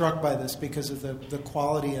was just struck by this because of the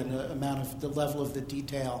quality and the level of the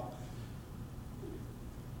detail.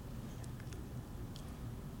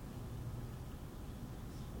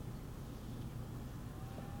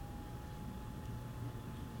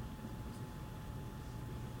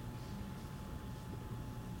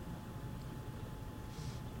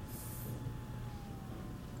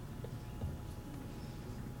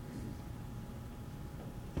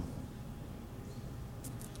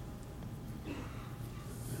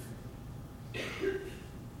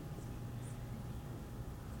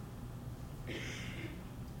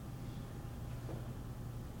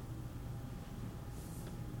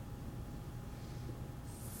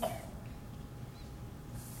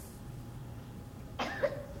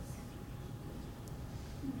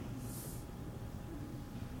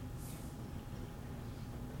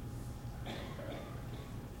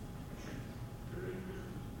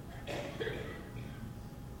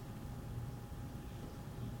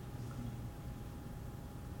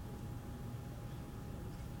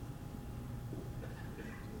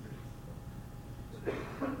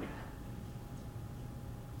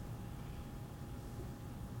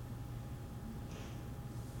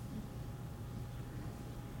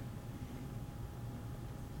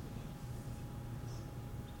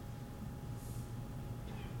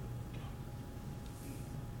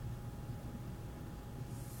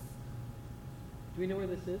 we know where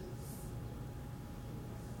this is?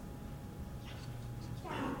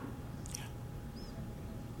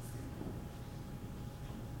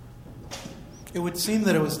 It would seem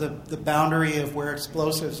that it was the boundary of where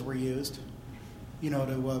explosives were used,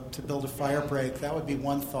 to build a fire break. That would be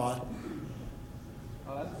one thought.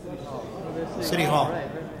 Oh, that's City Hall. Oh, there's City Hall.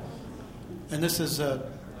 Right. And this is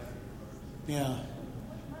yeah.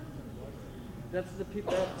 That's the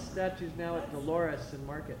people. That statue's now at Dolores and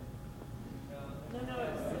Market.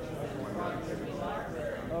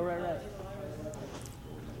 Oh, right.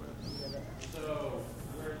 So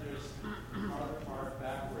where there's part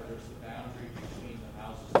back where there's the boundary between the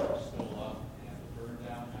houses that are still up and the burned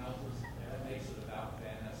down houses, that makes it about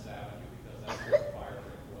Van Ness Avenue because that's where the fire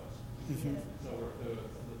break was. So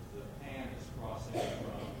the pan is crossing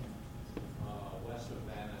from west of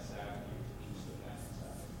Van Ness Avenue to east of Van Ness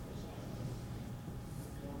Avenue.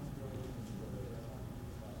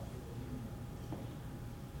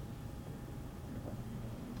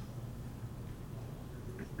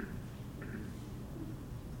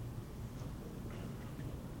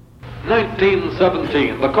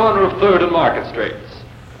 1917, the corner of 3rd and Market Streets.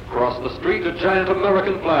 Across the street, a giant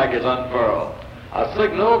American flag is unfurled, a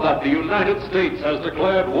signal that the United States has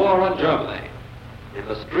declared war on Germany. In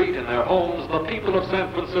the street, in their homes, the people of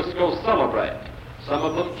San Francisco celebrate. Some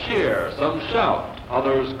of them cheer, some shout,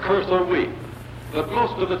 others curse or weep. But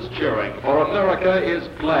most of its cheering, for America is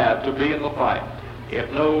glad to be in the fight.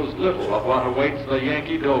 It knows little of what awaits the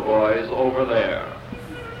Yankee doughboys over there.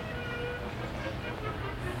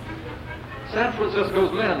 San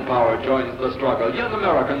Francisco's manpower joins the struggle. Young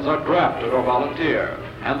Americans are drafted or volunteer,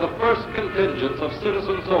 and the first contingents of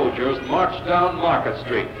citizen soldiers march down Market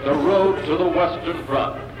Street, the road to the Western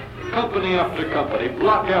Front. Company after company,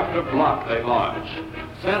 block after block, they march.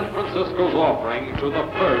 San Francisco's offering to the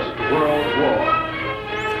First World War.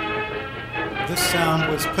 This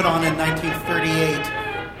sound was put on in 1938.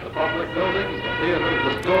 The public buildings, the theaters,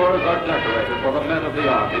 the stores are decorated for the men of the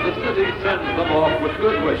Army. The city sends them off with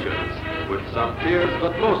good wishes, with some tears,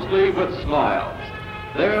 but mostly with smiles.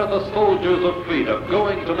 They're the soldiers of freedom,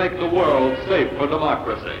 going to make the world safe for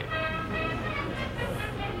democracy.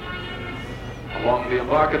 Along the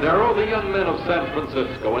Embarcadero, the young men of San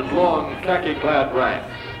Francisco in long, khaki-clad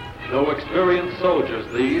ranks. No experienced soldiers,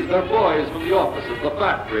 these. They're boys from the offices, the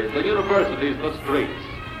factories, the universities, the streets.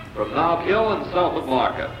 From Nob Hill and south of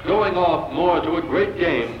Market, going off more to a great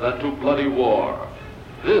game than to bloody war.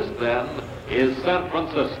 This, then, is San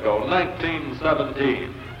Francisco,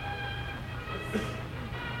 1917.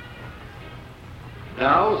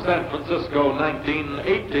 Now, San Francisco,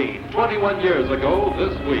 1918, 21 years ago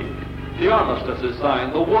this week. The armistice is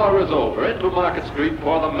signed, the war is over, into Market Street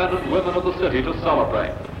for the men and women of the city to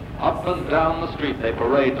celebrate. Up and down the street they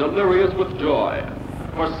parade, delirious with joy,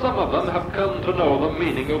 for some of them have come to know the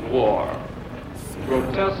meaning of war.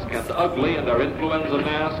 Grotesque and ugly in their influenza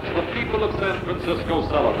masks, the people of San Francisco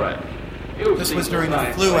celebrate. This was during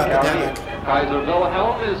the flu epidemic. Kaiser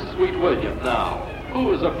Wilhelm is Sweet William now.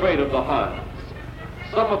 Who is afraid of the Huns?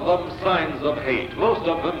 Some of them signs of hate, most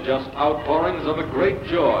of them just outpourings of a great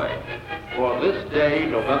joy. For this day,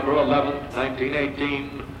 November 11th,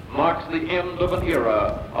 1918, marks the end of an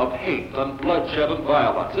era of hate and bloodshed and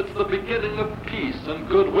violence. It's the beginning of peace and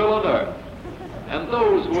goodwill on earth. And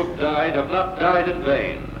those who have died have not died in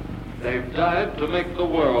vain. They've died to make the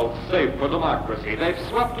world safe for democracy. They've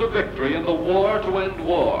swept to victory in the war to end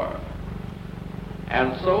war.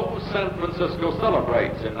 And so San Francisco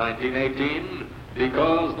celebrates in 1918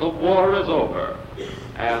 because the war is over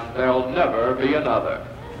and there'll never be another.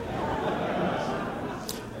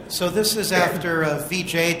 So this is after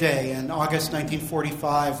VJ Day in August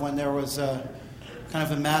 1945, when there was a kind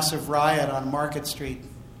of a massive riot on Market Street,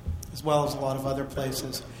 as well as a lot of other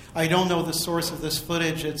places. I don't know the source of this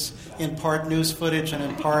footage. It's in part news footage and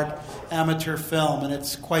in part amateur film, and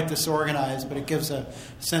it's quite disorganized, but it gives a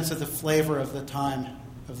sense of the flavor of the time,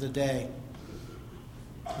 of the day.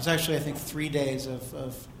 It was actually, I think, 3 days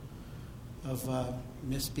of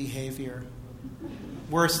misbehavior.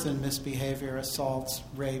 Worse than misbehavior: assaults,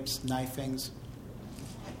 rapes, knifings.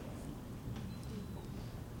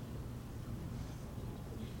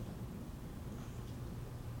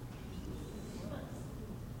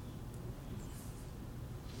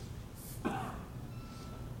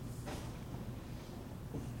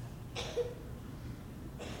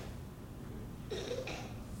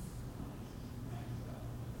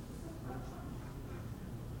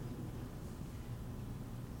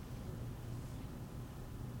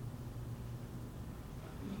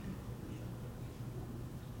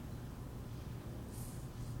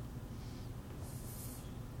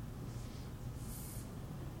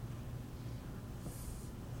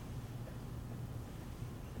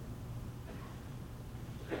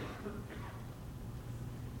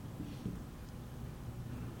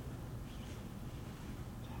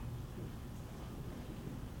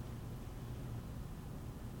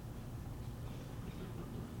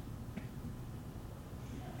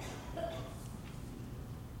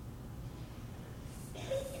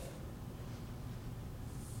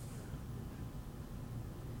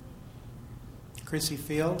 Chrissy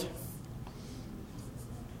Field.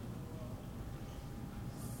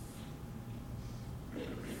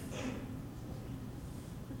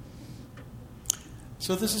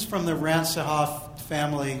 So this is from the Ransohoff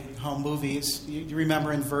family home movies. You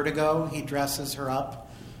remember in Vertigo, he dresses her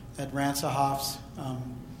up at Ransohoff's.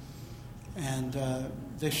 And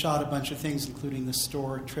they shot a bunch of things, including the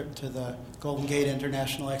store trip to the Golden Gate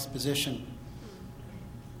International Exposition.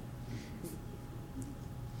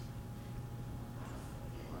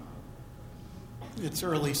 It's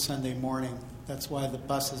early Sunday morning. That's why the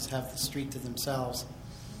buses have the street to themselves.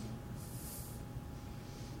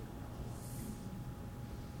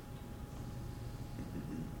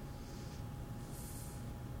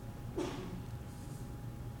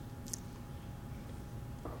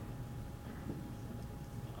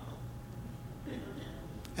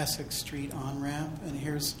 Essex Street on-ramp, and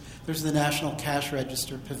there's the National Cash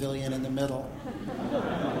Register Pavilion in the middle.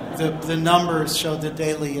 The numbers show the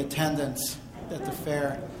daily attendance at the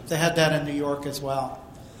fair. They had that in New York as well.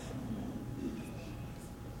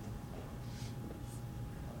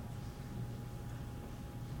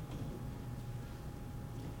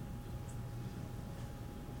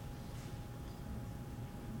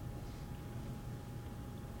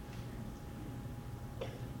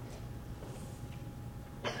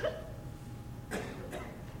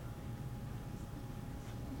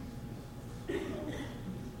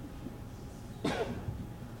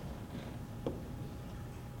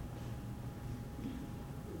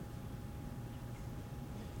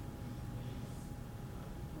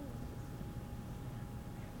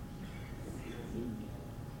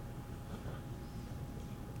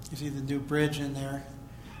 You see the new bridge in there.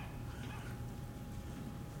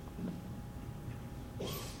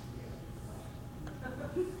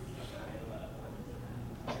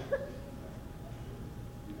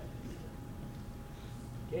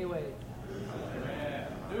 Gateway.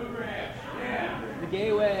 The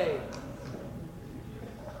gateway.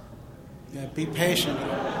 Yeah, be patient.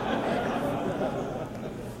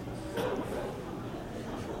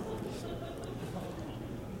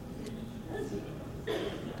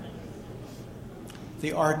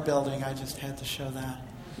 The art building, I just had to show that.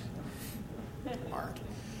 Art.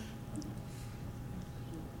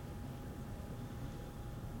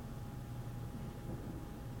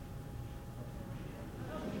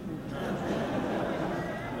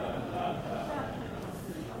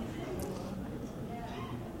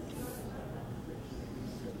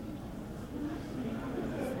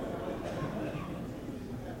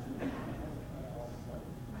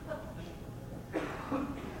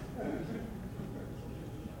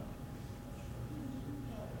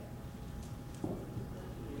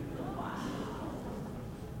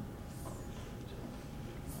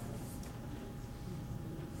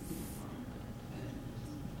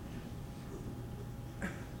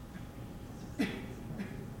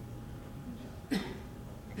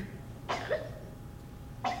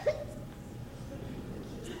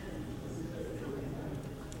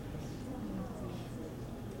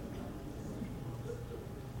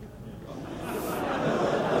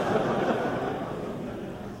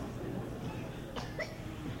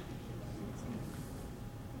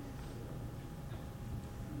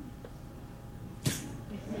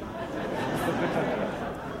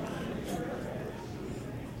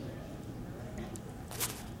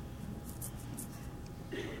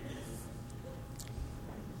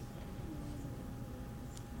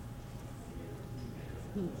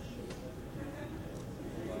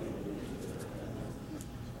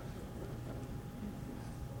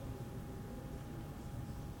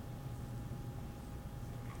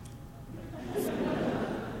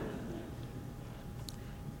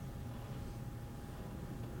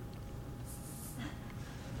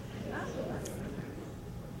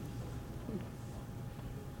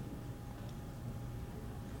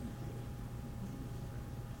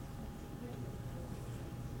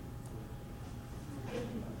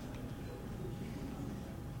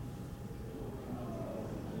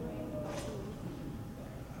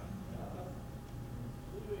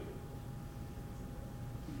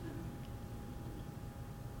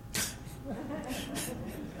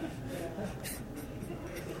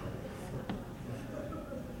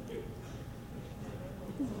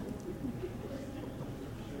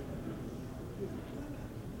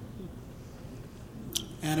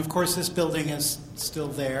 And of course, this building is still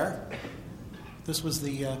there. This was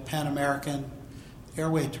the Pan American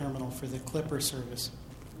Airway Terminal for the Clipper service.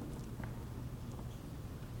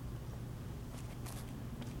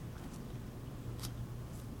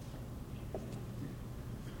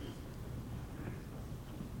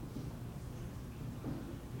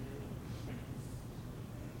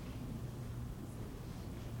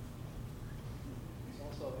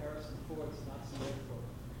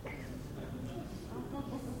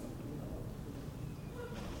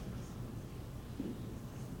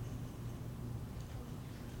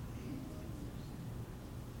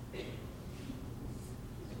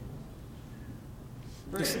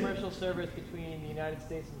 First commercial service between the United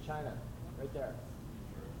States and China, right there.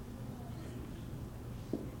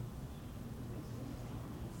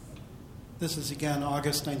 This is again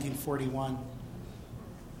August 1941.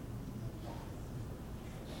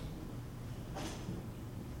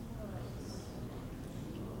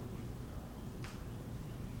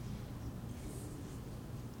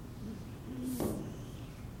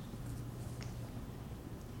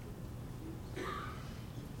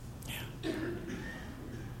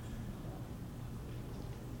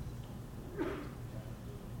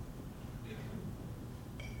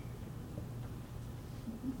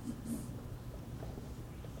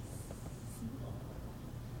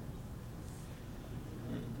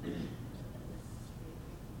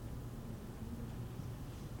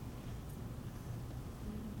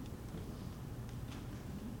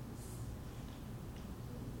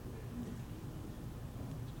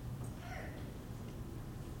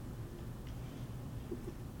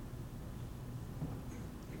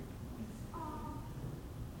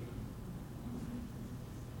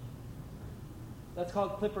 That's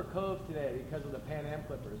called Clipper Cove today because of the Pan Am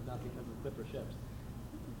clippers, not because of clipper ships.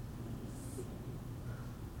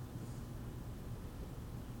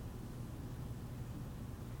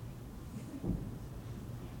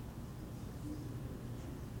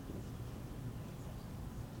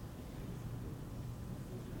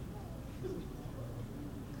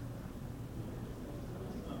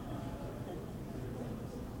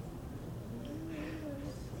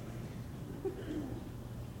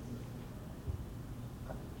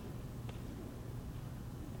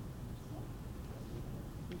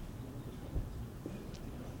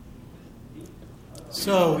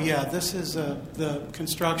 So, yeah, this is the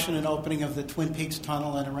construction and opening of the Twin Peaks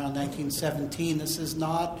Tunnel in around 1917. This is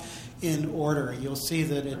not in order. You'll see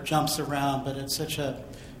that it jumps around, but it's such a...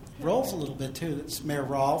 rolls a little bit, too. It's Mayor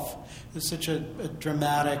Rolfe. It's such a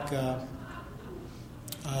dramatic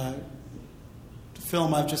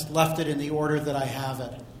film. I've just left it in the order that I have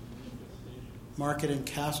it. Market and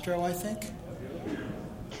Castro, I think.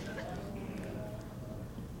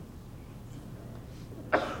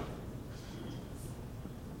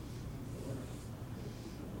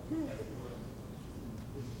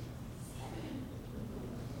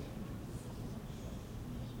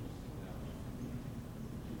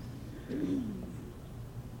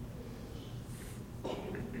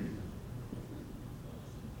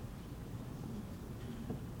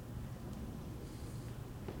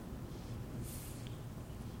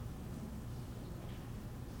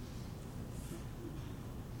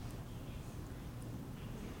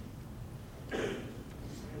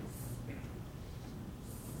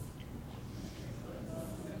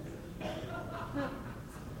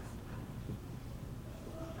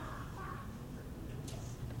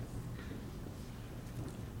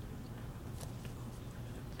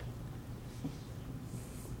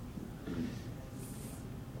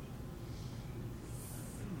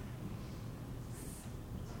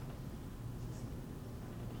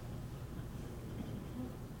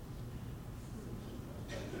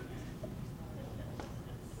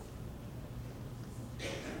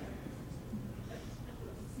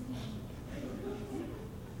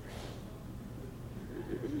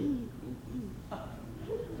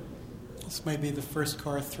 This may be the first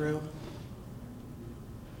car through.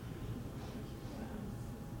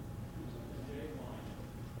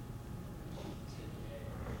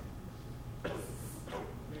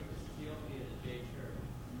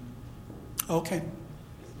 Okay.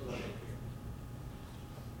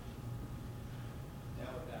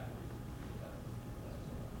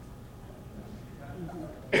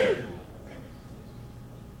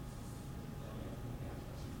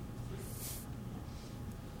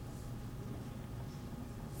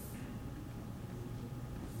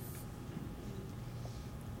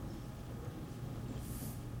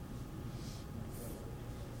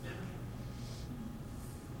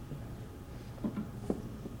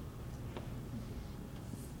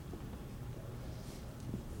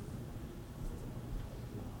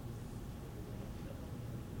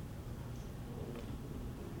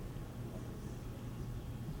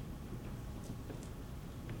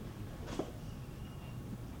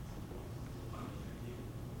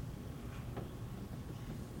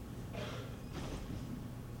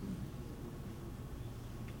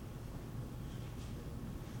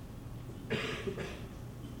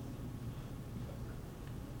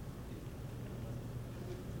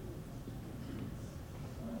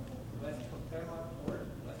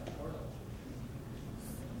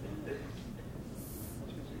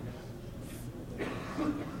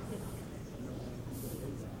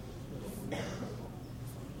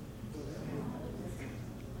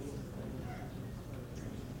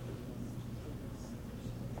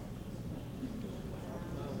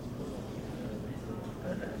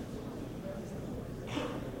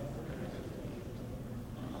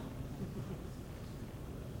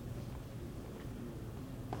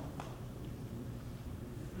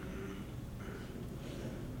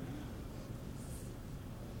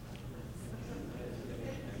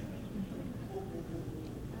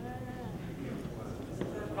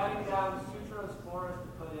 down Sutros Forest to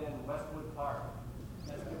put in Westwood Park.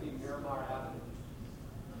 That's going to be Miramar Avenue.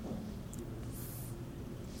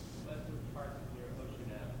 Westwood Park is near Ocean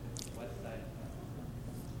Avenue, west side of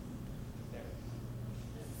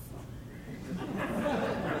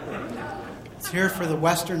town. It's here for the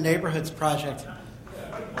Western Neighborhoods Project.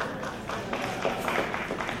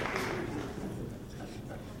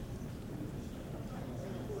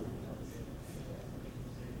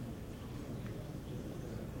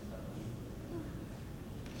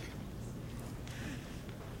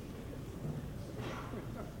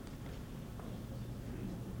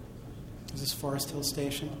 Is this Forest Hill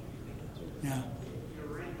Station? Yeah.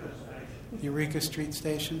 Eureka Street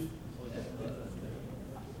Station.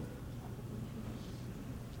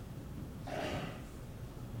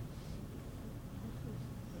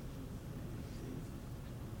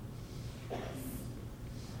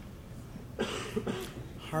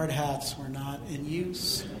 Hard hats were not in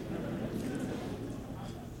use.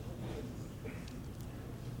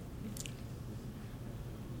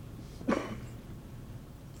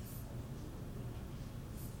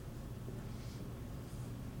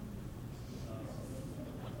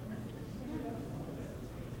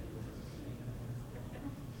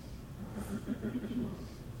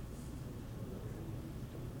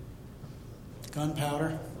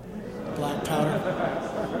 Gunpowder, black powder.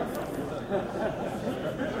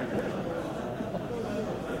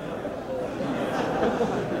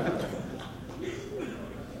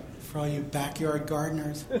 For all you backyard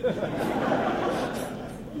gardeners.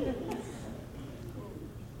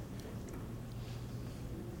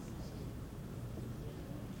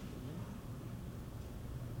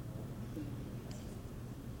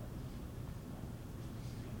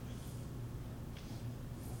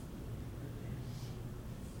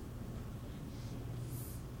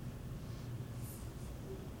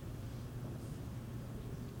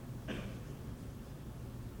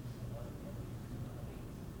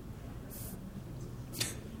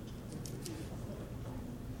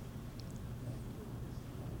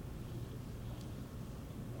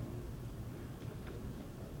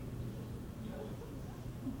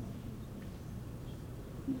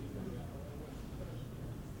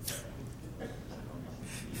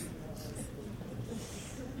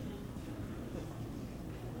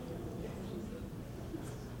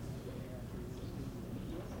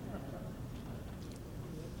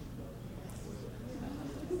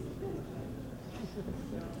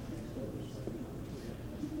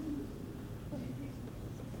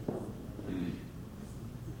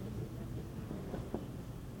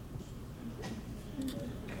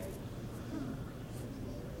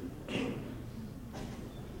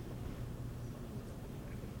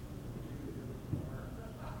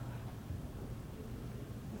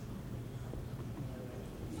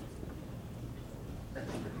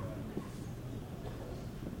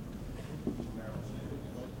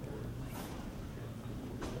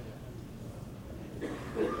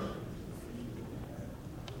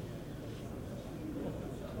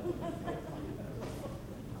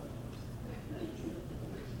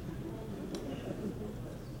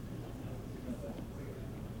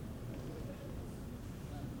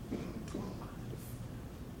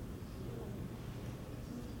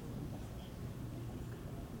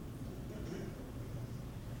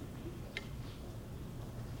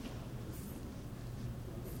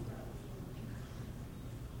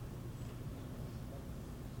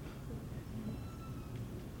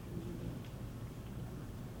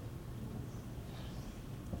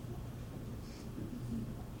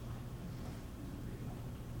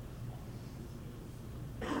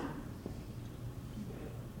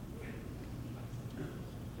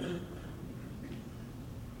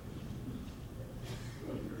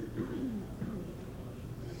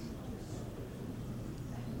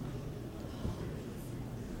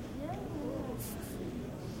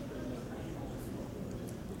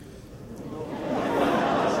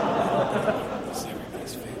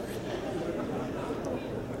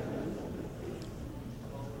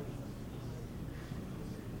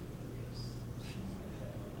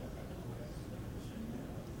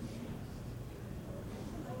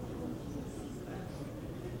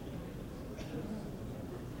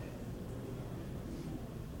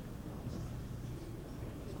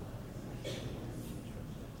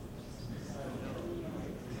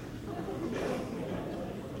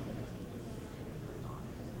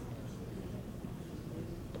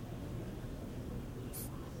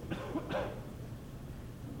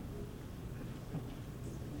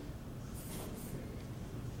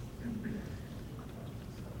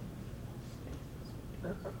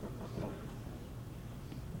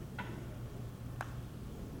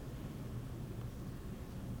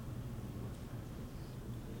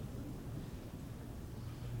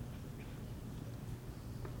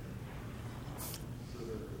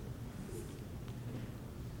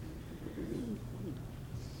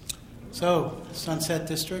 So, Sunset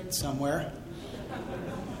District somewhere.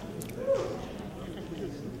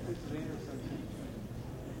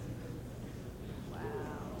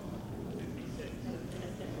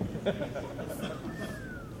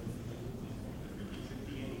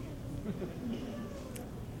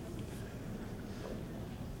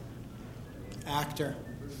 Actor.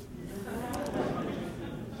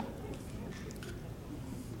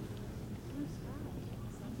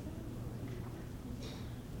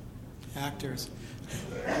 Actors.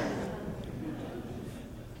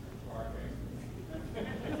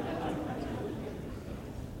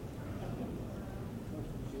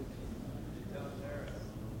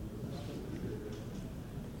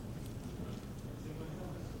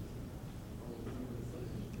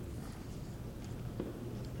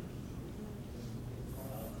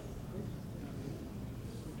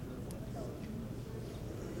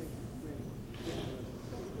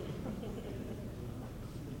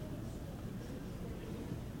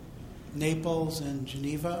 Naples and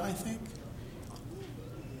Geneva, I think.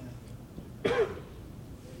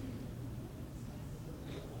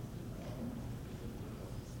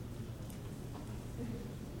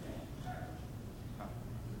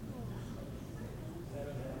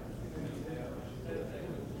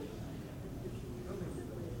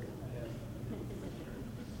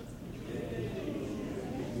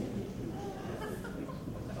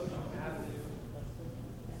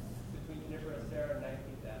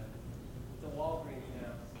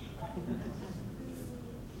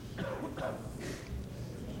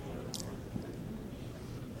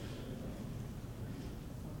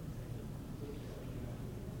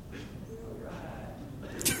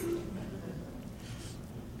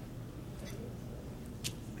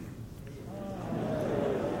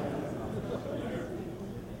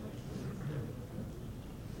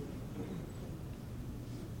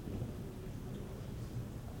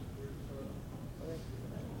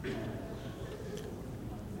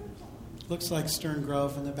 Looks like Stern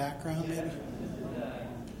Grove in the background, maybe.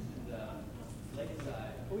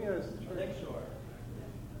 Lakeside. Oh, yes. Lakeshore.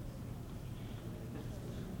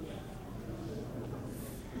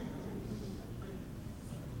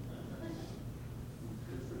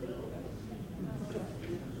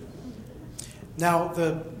 Now,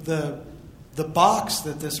 the box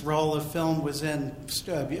that this roll of film was in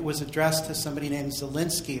it was addressed to somebody named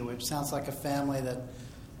Zelinsky, which sounds like a family that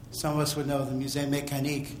some of us would know, the Musée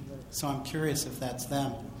Mécanique. So I'm curious if that's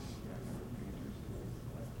them.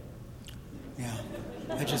 Yeah,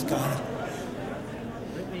 I just got it.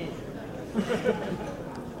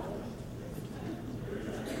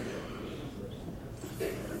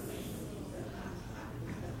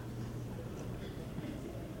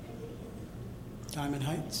 Diamond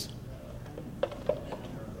Heights.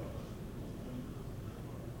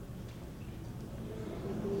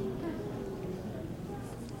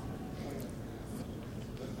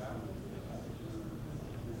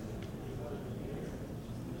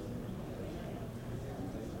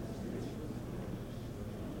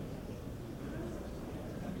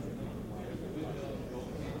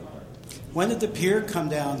 When did the pier come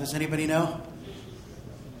down? Does anybody know?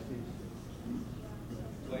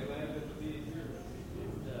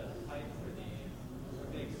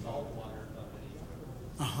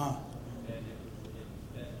 Uh-huh.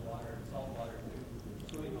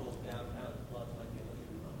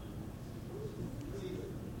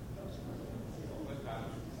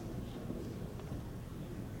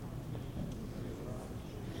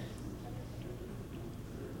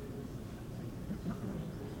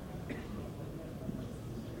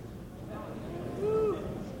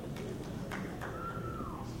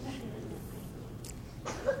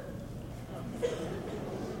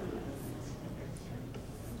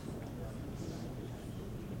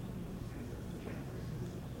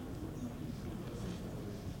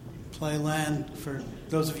 Playland, for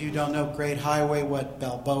those of you who don't know, Great Highway, what,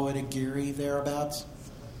 Balboa to Geary, thereabouts?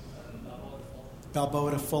 Balboa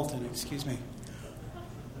to Fulton, excuse me.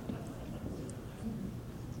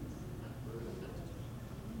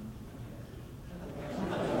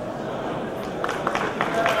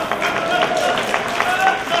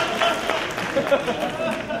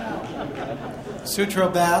 Sutro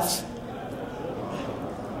Baths.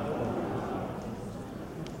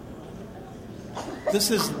 This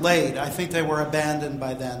is late. I think they were abandoned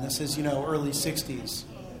by then. This is, early 60s.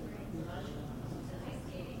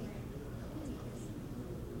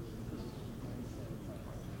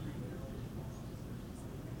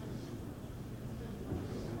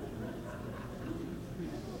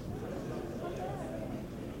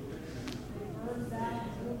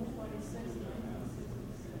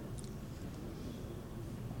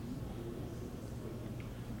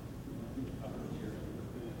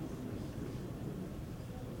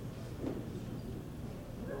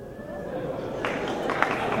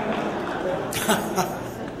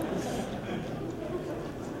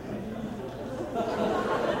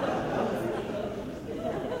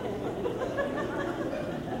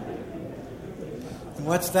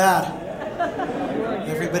 What's that?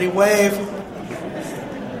 Everybody wave.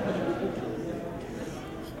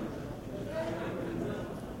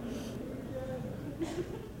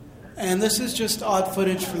 And this is just odd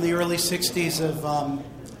footage from the early 60s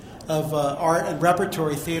of art and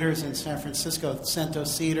repertory theaters in San Francisco. Cento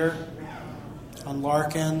Theater on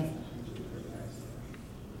Larkin.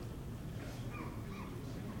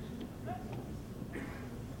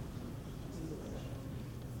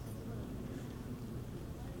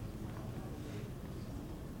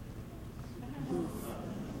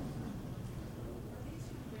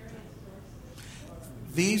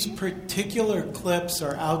 These particular clips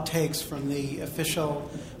are outtakes from the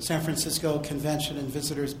official San Francisco Convention and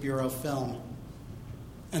Visitors Bureau film.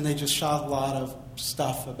 And they just shot a lot of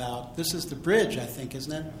stuff about... This is the bridge, I think,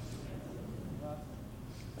 isn't it?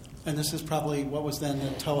 And this is probably what was then the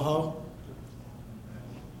Toho.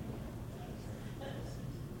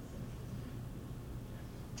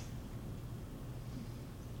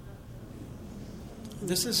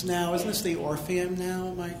 This is now... Isn't this the Orpheum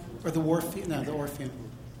now, Mike? Or the Orpheum? No, the Orpheum.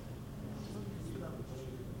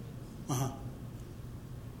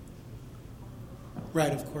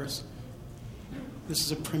 Right, of course. This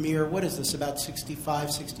is a premiere. What is this, about 65,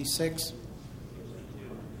 66?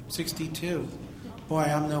 62. Boy,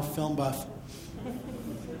 I'm no film buff.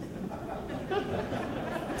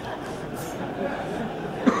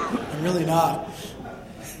 I'm really not.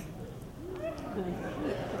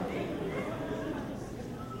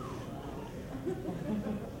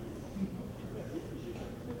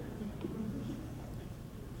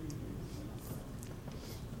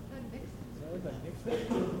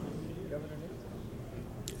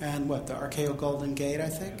 And what, the Archeo Golden Gate, I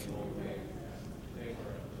think?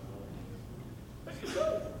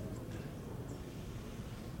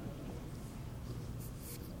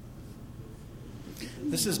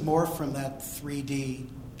 This is more from that 3D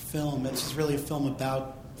film. It's really a film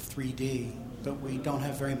about 3D, but we don't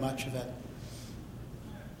have very much of it.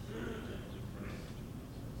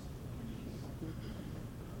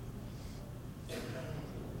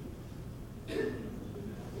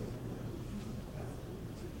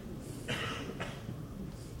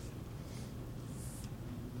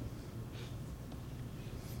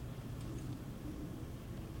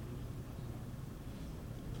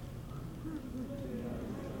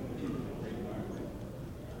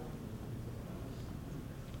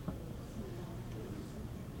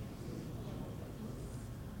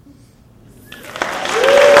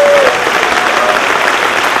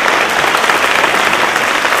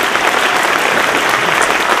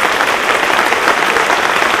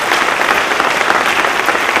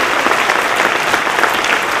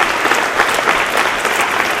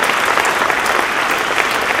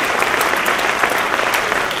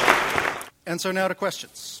 And so now to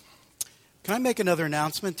questions. Can I make another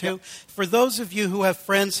announcement, too? Yep. For those of you who have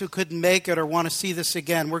friends who couldn't make it or want to see this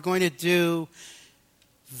again, we're going to do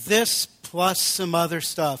this plus some other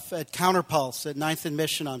stuff at Counterpulse at 9th and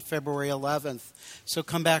Mission on February 11th. So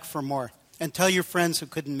come back for more. And tell your friends who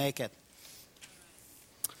couldn't make it.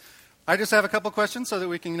 I just have a couple questions so that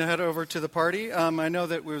we can head over to the party. I know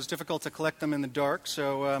that it was difficult to collect them in the dark,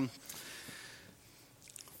 so...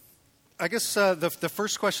 I guess the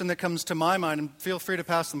first question that comes to my mind, and feel free to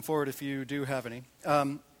pass them forward if you do have any,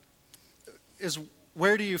 is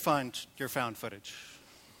where do you find your found footage?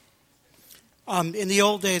 In the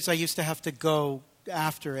old days, I used to have to go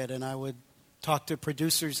after it, and I would talk to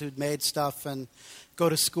producers who'd made stuff and go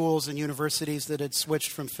to schools and universities that had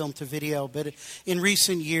switched from film to video. But in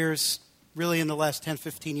recent years, really in the last 10,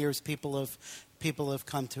 15 years, people have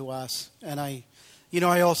come to us. And I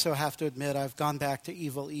also have to admit, I've gone back to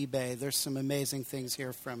evil eBay. There's some amazing things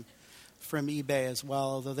here from eBay as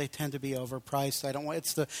well, although they tend to be overpriced.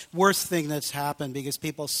 It's the worst thing that's happened because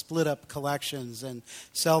people split up collections and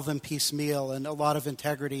sell them piecemeal, and a lot of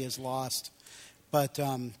integrity is lost. But,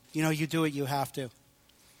 you do what you have to.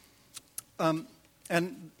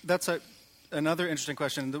 And that's another interesting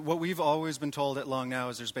question. What we've always been told at Long Now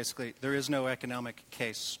is there is no economic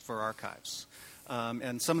case for archives.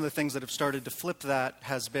 And some of the things that have started to flip that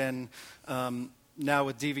has been now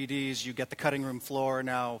with DVDs, you get the cutting room floor.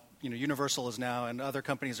 Now, Universal is now, and other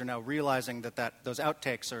companies are now realizing that those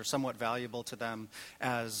outtakes are somewhat valuable to them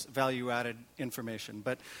as value-added information.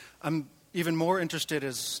 But I'm even more interested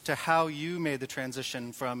as to how you made the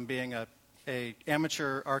transition from being a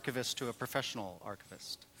amateur archivist to a professional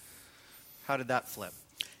archivist. How did that flip?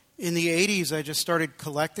 In the 80s, I just started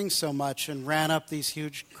collecting so much and ran up these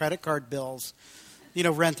huge credit card bills,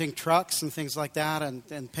 renting trucks and things like that,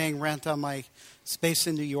 and paying rent on my space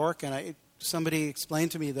in New York. And somebody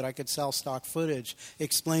explained to me that I could sell stock footage,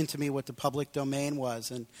 explained to me what the public domain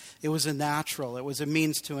was, and it was a natural. It was a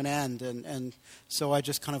means to an end, and so I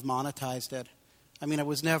just kind of monetized it. I mean,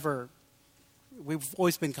 we've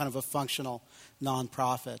always been kind of a functional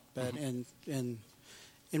nonprofit, but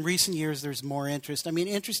in recent years, there's more interest. I mean,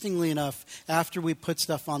 interestingly enough, after we put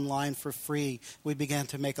stuff online for free, we began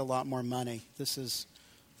to make a lot more money. This is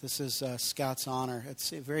Scout's honor.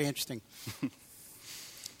 It's very interesting.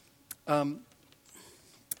 And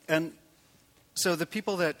so the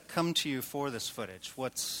people that come to you for this footage,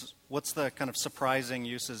 what's the kind of surprising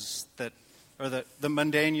uses or the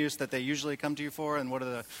mundane use that they usually come to you for, and what are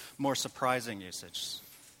the more surprising usage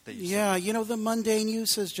that you see? Yeah, the mundane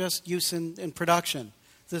use is just use in production.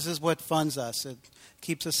 This is what funds us. It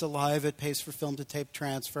keeps us alive. It pays for film-to-tape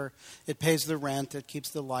transfer. It pays the rent. It keeps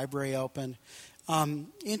the library open.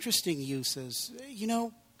 Interesting uses.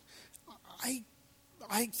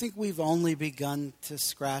 I think we've only begun to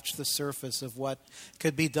scratch the surface of what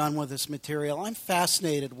could be done with this material. I'm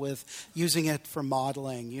fascinated with using it for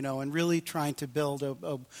modeling, and really trying to build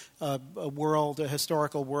a world, a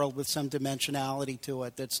historical world with some dimensionality to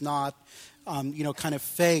it that's not kind of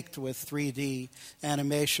faked with 3D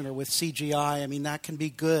animation or with CGI. I mean, that can be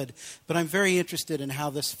good. But I'm very interested in how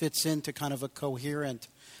this fits into kind of a coherent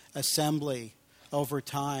assembly over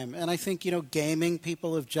time. And I think, gaming,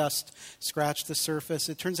 people have just scratched the surface.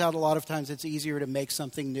 It turns out a lot of times it's easier to make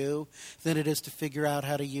something new than it is to figure out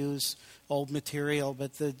how to use old material.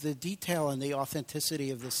 But the detail and the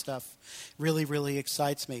authenticity of this stuff really, really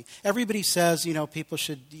excites me. Everybody says,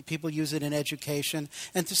 people use it in education,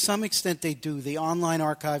 and to some extent they do. The online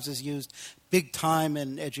archives is used big time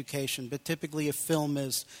in education, but typically a film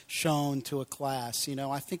is shown to a class.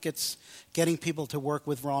 I think it's getting people to work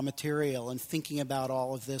with raw material and thinking about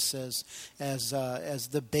all of this as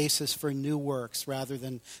the basis for new works rather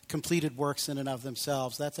than completed works in and of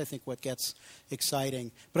themselves. That's, I think, what gets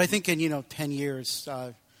exciting. But I think in 10 years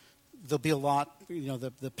there'll be a lot.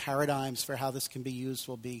 The paradigms for how this can be used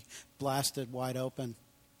will be blasted wide open.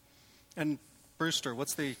 And Brewster,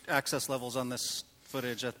 what's the access levels on this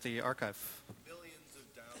footage at the archive?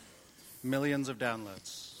 Millions of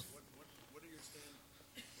downloads. What are your where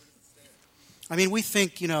does it stand? I mean, we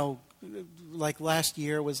think, like last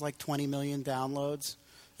year was like 20 million downloads,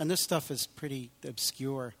 and this stuff is pretty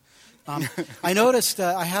obscure. I noticed,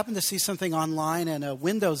 I happened to see something online in a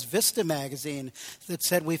Windows Vista magazine that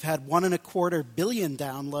said we've had 1.25 billion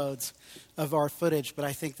downloads of our footage, but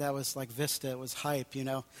I think that was like Vista. It was hype,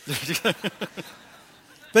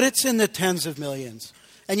 But it's in the tens of millions.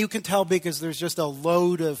 And you can tell because there's just a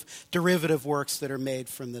load of derivative works that are made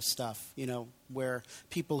from this stuff, where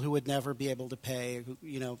people who would never be able to pay,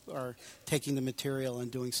 are taking the material and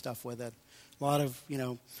doing stuff with it. A lot of,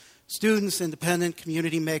 students, independent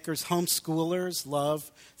community makers, homeschoolers love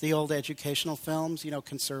the old educational films,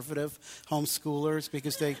 conservative homeschoolers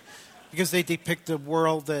because they depict a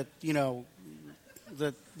world that,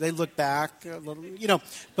 that they look back a little,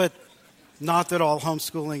 but not that all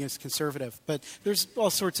homeschooling is conservative, but there's all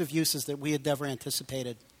sorts of uses that we had never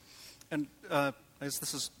anticipated. And I guess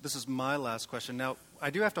this is my last question. Now, I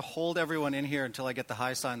do have to hold everyone in here until I get the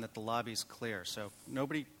high sign that the lobby's clear, so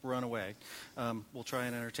nobody run away. We'll try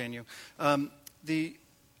and entertain you. The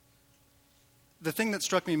thing that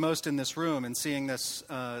struck me most in this room and seeing this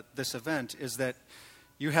event is that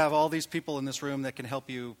you have all these people in this room that can help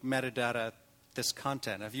you metadata this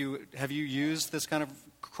content. Have you used this kind of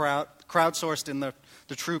crowdsourced in the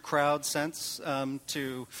true crowd sense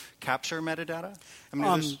to capture metadata? I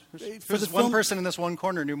mean, there's one person in this one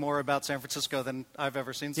corner knew more about San Francisco than I've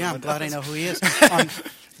ever seen. Yeah, I'm glad I know who he is.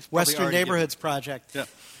 Western Neighborhoods Project. Yeah.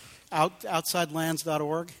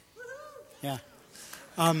 Outsidelands.org. Yeah.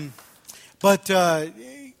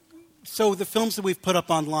 So the films that we've put up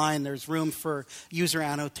online, there's room for user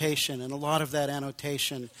annotation, and a lot of that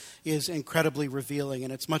annotation is incredibly revealing,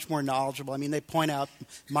 and it's much more knowledgeable. I mean, they point out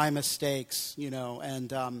my mistakes,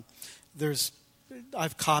 and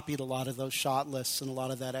I've copied a lot of those shot lists and a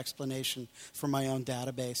lot of that explanation from my own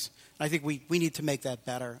database. I think we need to make that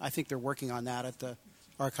better. I think they're working on that at the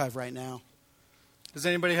archive right now. Does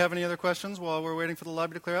anybody have any other questions while we're waiting for the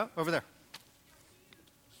lobby to clear out? Over there.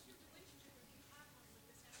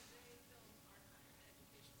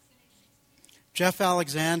 Jeff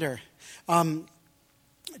Alexander.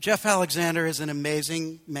 Jeff Alexander is an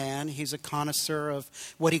amazing man. He's a connoisseur of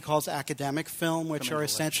what he calls academic film, which are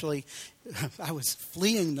essentially... I was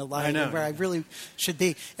fleeing the line where I really should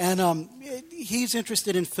be. And he's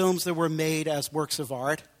interested in films that were made as works of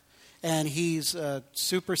art. And he's a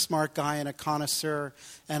super smart guy and a connoisseur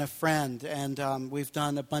and a friend. And we've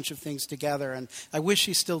done a bunch of things together. And I wish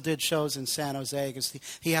he still did shows in San Jose, because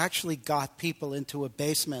he actually got people into a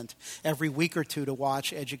basement every week or two to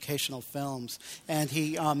watch educational films. And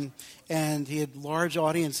he had large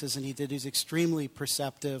audiences, and he did these extremely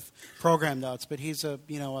perceptive program notes. But he's a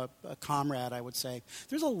comrade, I would say.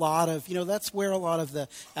 There's a lot of, that's where a lot of the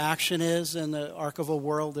action is in the archival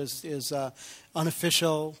world is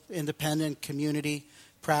unofficial, independent community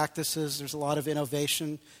practices. There's a lot of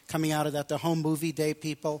innovation coming out of that. The Home Movie Day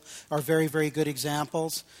people are very, very good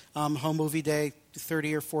examples. Home Movie Day,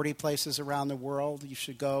 30 or 40 places around the world. You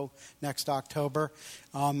should go next October.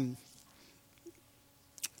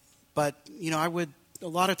 But, a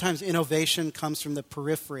lot of times innovation comes from the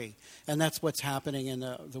periphery, and that's what's happening in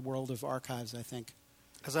the world of archives, I think.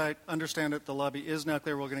 As I understand it, the lobby is now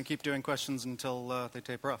clear. We're going to keep doing questions until they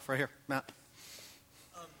taper off. Right here, Matt.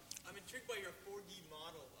 I'm intrigued by your 4D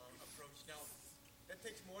model approach. Now, that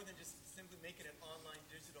takes more than just simply making it online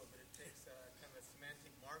digital, but it takes kind of a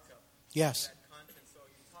semantic markup. Yes. Of that content. So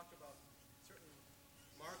you talk about certain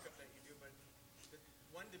markup that you do, but the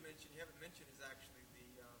one dimension you haven't mentioned is actually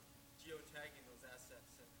the geotagging those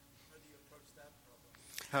assets. And how do you approach that problem?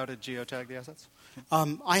 How to geotag the assets?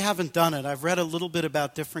 I haven't done it. I've read a little bit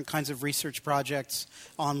about different kinds of research projects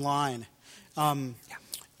online. There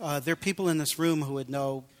are people in this room who would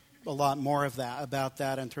know a lot more about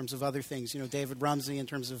that in terms of other things. David Rumsey in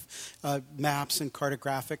terms of maps and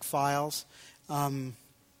cartographic files. A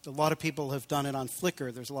lot of people have done it on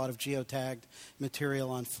Flickr. There's a lot of geotagged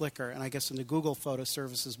material on Flickr, and I guess in the Google photo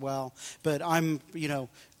service as well. But I'm going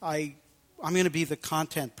to be the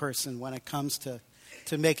content person when it comes to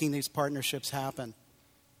making these partnerships happen.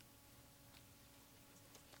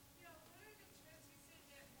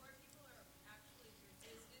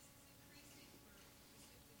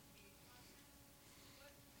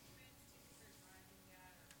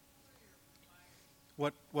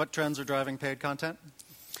 What trends are driving paid content?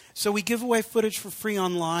 So we give away footage for free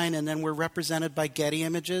online, and then we're represented by Getty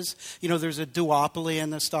Images. There's a duopoly in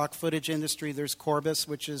the stock footage industry. There's Corbis,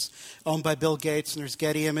 which is owned by Bill Gates, and there's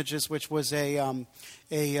Getty Images, which was a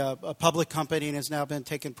public company and has now been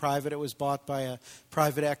taken private. It was bought by a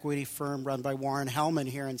private equity firm run by Warren Hellman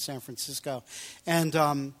here in San Francisco.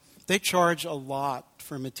 And they charge a lot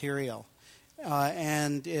for material.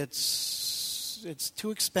 And it's too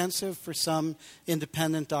expensive for some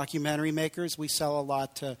independent documentary makers. We sell a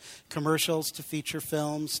lot to commercials, to feature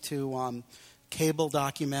films, to cable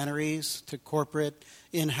documentaries, to corporate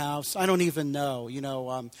in-house. I don't even know.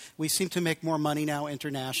 We seem to make more money now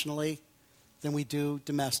internationally than we do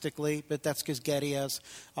domestically, but that's because Getty has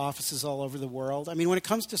offices all over the world. I mean, when it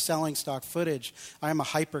comes to selling stock footage, I'm a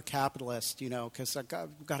hyper-capitalist, because I've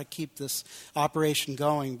got to keep this operation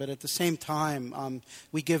going. But at the same time,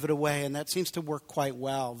 we give it away, and that seems to work quite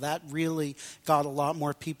well. That really got a lot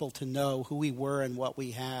more people to know who we were and what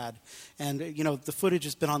we had. And, the footage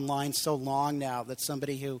has been online so long now that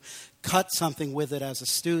somebody who cut something with it as a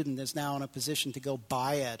student is now in a position to go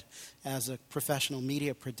buy it as a professional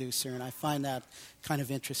media producer. And I find that kind of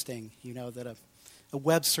interesting, that a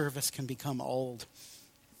web service can become old.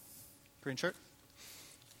 Green shirt.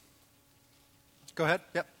 Go ahead.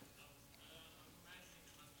 Yep.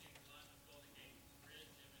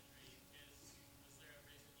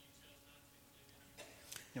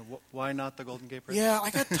 Why not the Golden Gate Bridge? Yeah, I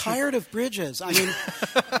got tired of bridges. I mean,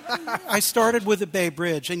 I started with the Bay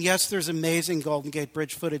Bridge, and yes, there's amazing Golden Gate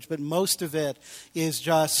Bridge footage, but most of it is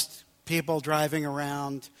just people driving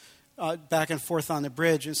around back and forth on the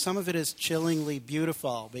bridge, and some of it is chillingly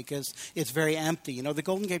beautiful because it's very empty. The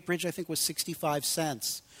Golden Gate Bridge, I think, was 65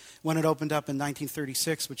 cents when it opened up in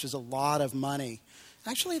 1936, which is a lot of money.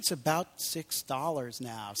 Actually, it's about $6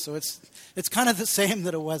 now, so it's kind of the same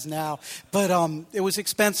that it was now. But it was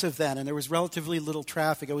expensive then, and there was relatively little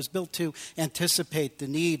traffic. It was built to anticipate the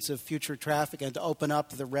needs of future traffic and to open up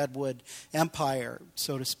the Redwood Empire,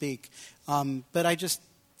 so to speak. But I just,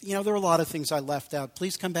 there were a lot of things I left out.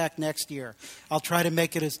 Please come back next year. I'll try to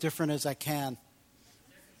make it as different as I can.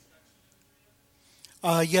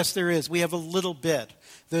 Yes, there is. We have a little bit.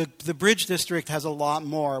 The Bridge District has a lot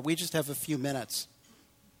more. We just have a few minutes.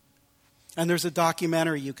 And there's a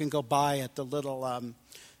documentary you can go buy at the little,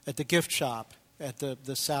 at the gift shop at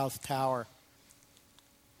the South Tower.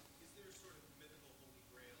 Is there a sort of mythical holy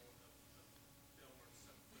grail of film or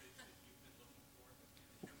some footage that you've been looking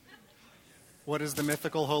What is the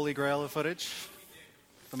mythical holy grail of footage?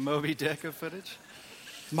 The Moby Dick of footage?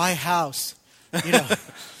 My house, in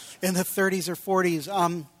the 30s or 40s.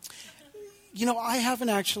 I haven't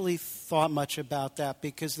actually thought much about that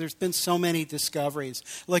because there's been so many discoveries.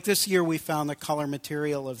 Like this year we found the color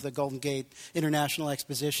material of the Golden Gate International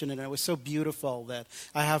Exposition, and it was so beautiful that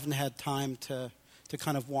I haven't had time to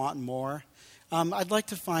kind of want more. I'd like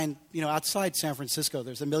to find, outside San Francisco,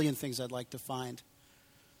 there's a million things I'd like to find.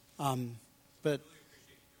 But,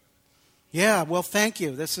 yeah, well, thank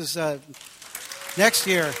you. This is next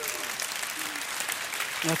year.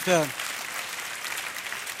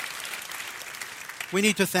 We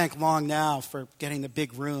need to thank Long Now for getting the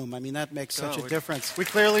big room. I mean, that makes such a difference. We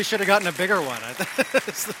clearly should have gotten a bigger one.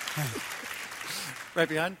 Right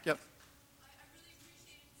behind? Yep. I really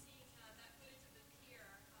appreciated seeing that footage of the pier.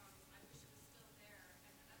 I wish it was still there.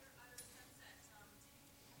 And another sunset.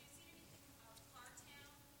 Have you seen anything of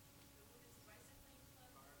Clarktown,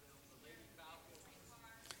 the Women's Bicycling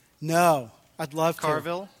Club? No, I'd love to.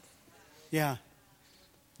 Carville? Yeah.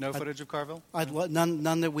 No footage of Carville?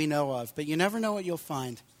 None that we know of, but you never know what you'll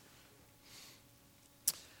find.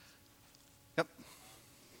 Yep.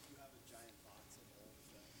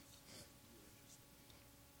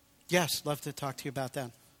 Yes, love to talk to you about that.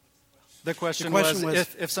 The question was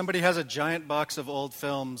if somebody has a giant box of old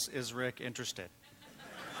films, is Rick interested?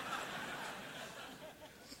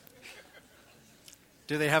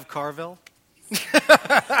 Do they have Carville?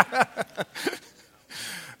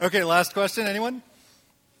 Okay, last question. Anyone?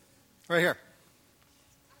 Right here.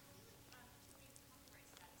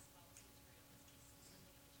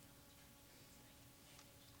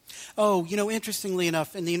 Oh, interestingly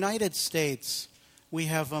enough, in the United States, we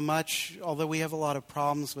have although we have a lot of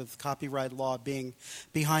problems with copyright law being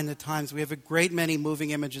behind the times, we have a great many moving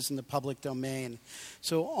images in the public domain.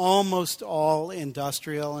 So almost all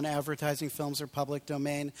industrial and advertising films are public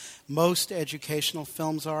domain. Most educational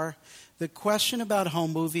films are. The question about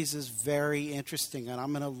home movies is very interesting, and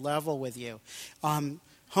I'm going to level with you. Home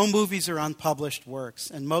movies are unpublished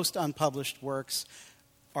works, and most unpublished works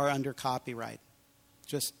are under copyright,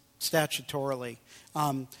 just statutorily.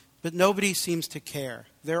 But nobody seems to care.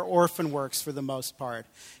 They're orphan works for the most part.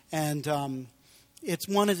 And it's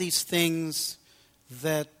one of these things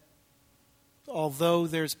that, although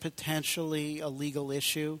there's potentially a legal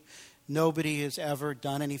issue, nobody has ever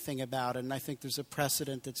done anything about it, and I think there's a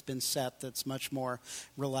precedent that's been set that's much more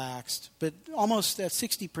relaxed. But almost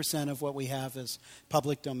 60% of what we have is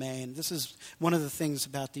public domain. This is one of the things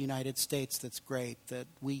about the United States that's great, that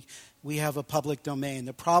we have a public domain.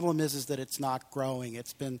 The problem is that it's not growing.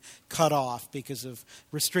 It's been cut off because of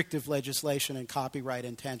restrictive legislation and copyright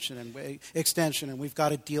extension, and we've got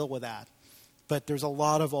to deal with that. But there's a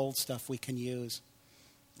lot of old stuff we can use.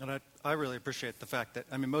 And I really appreciate the fact that,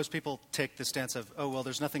 most people take the stance of,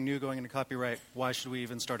 there's nothing new going into copyright. Why should we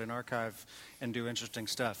even start an archive and do interesting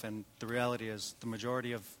stuff? And the reality is the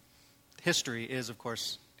majority of history is, of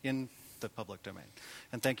course, in the public domain.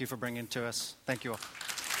 And thank you for bringing it to us. Thank you all.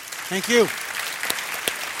 Thank you.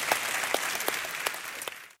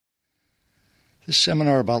 This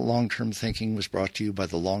seminar about long-term thinking was brought to you by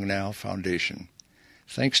the Long Now Foundation.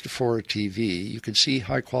 Thanks to Fora TV, you can see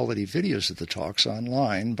high-quality videos of the talks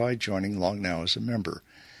online by joining Long Now as a member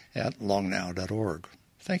at longnow.org.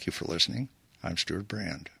 Thank you for listening. I'm Stuart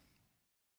Brand.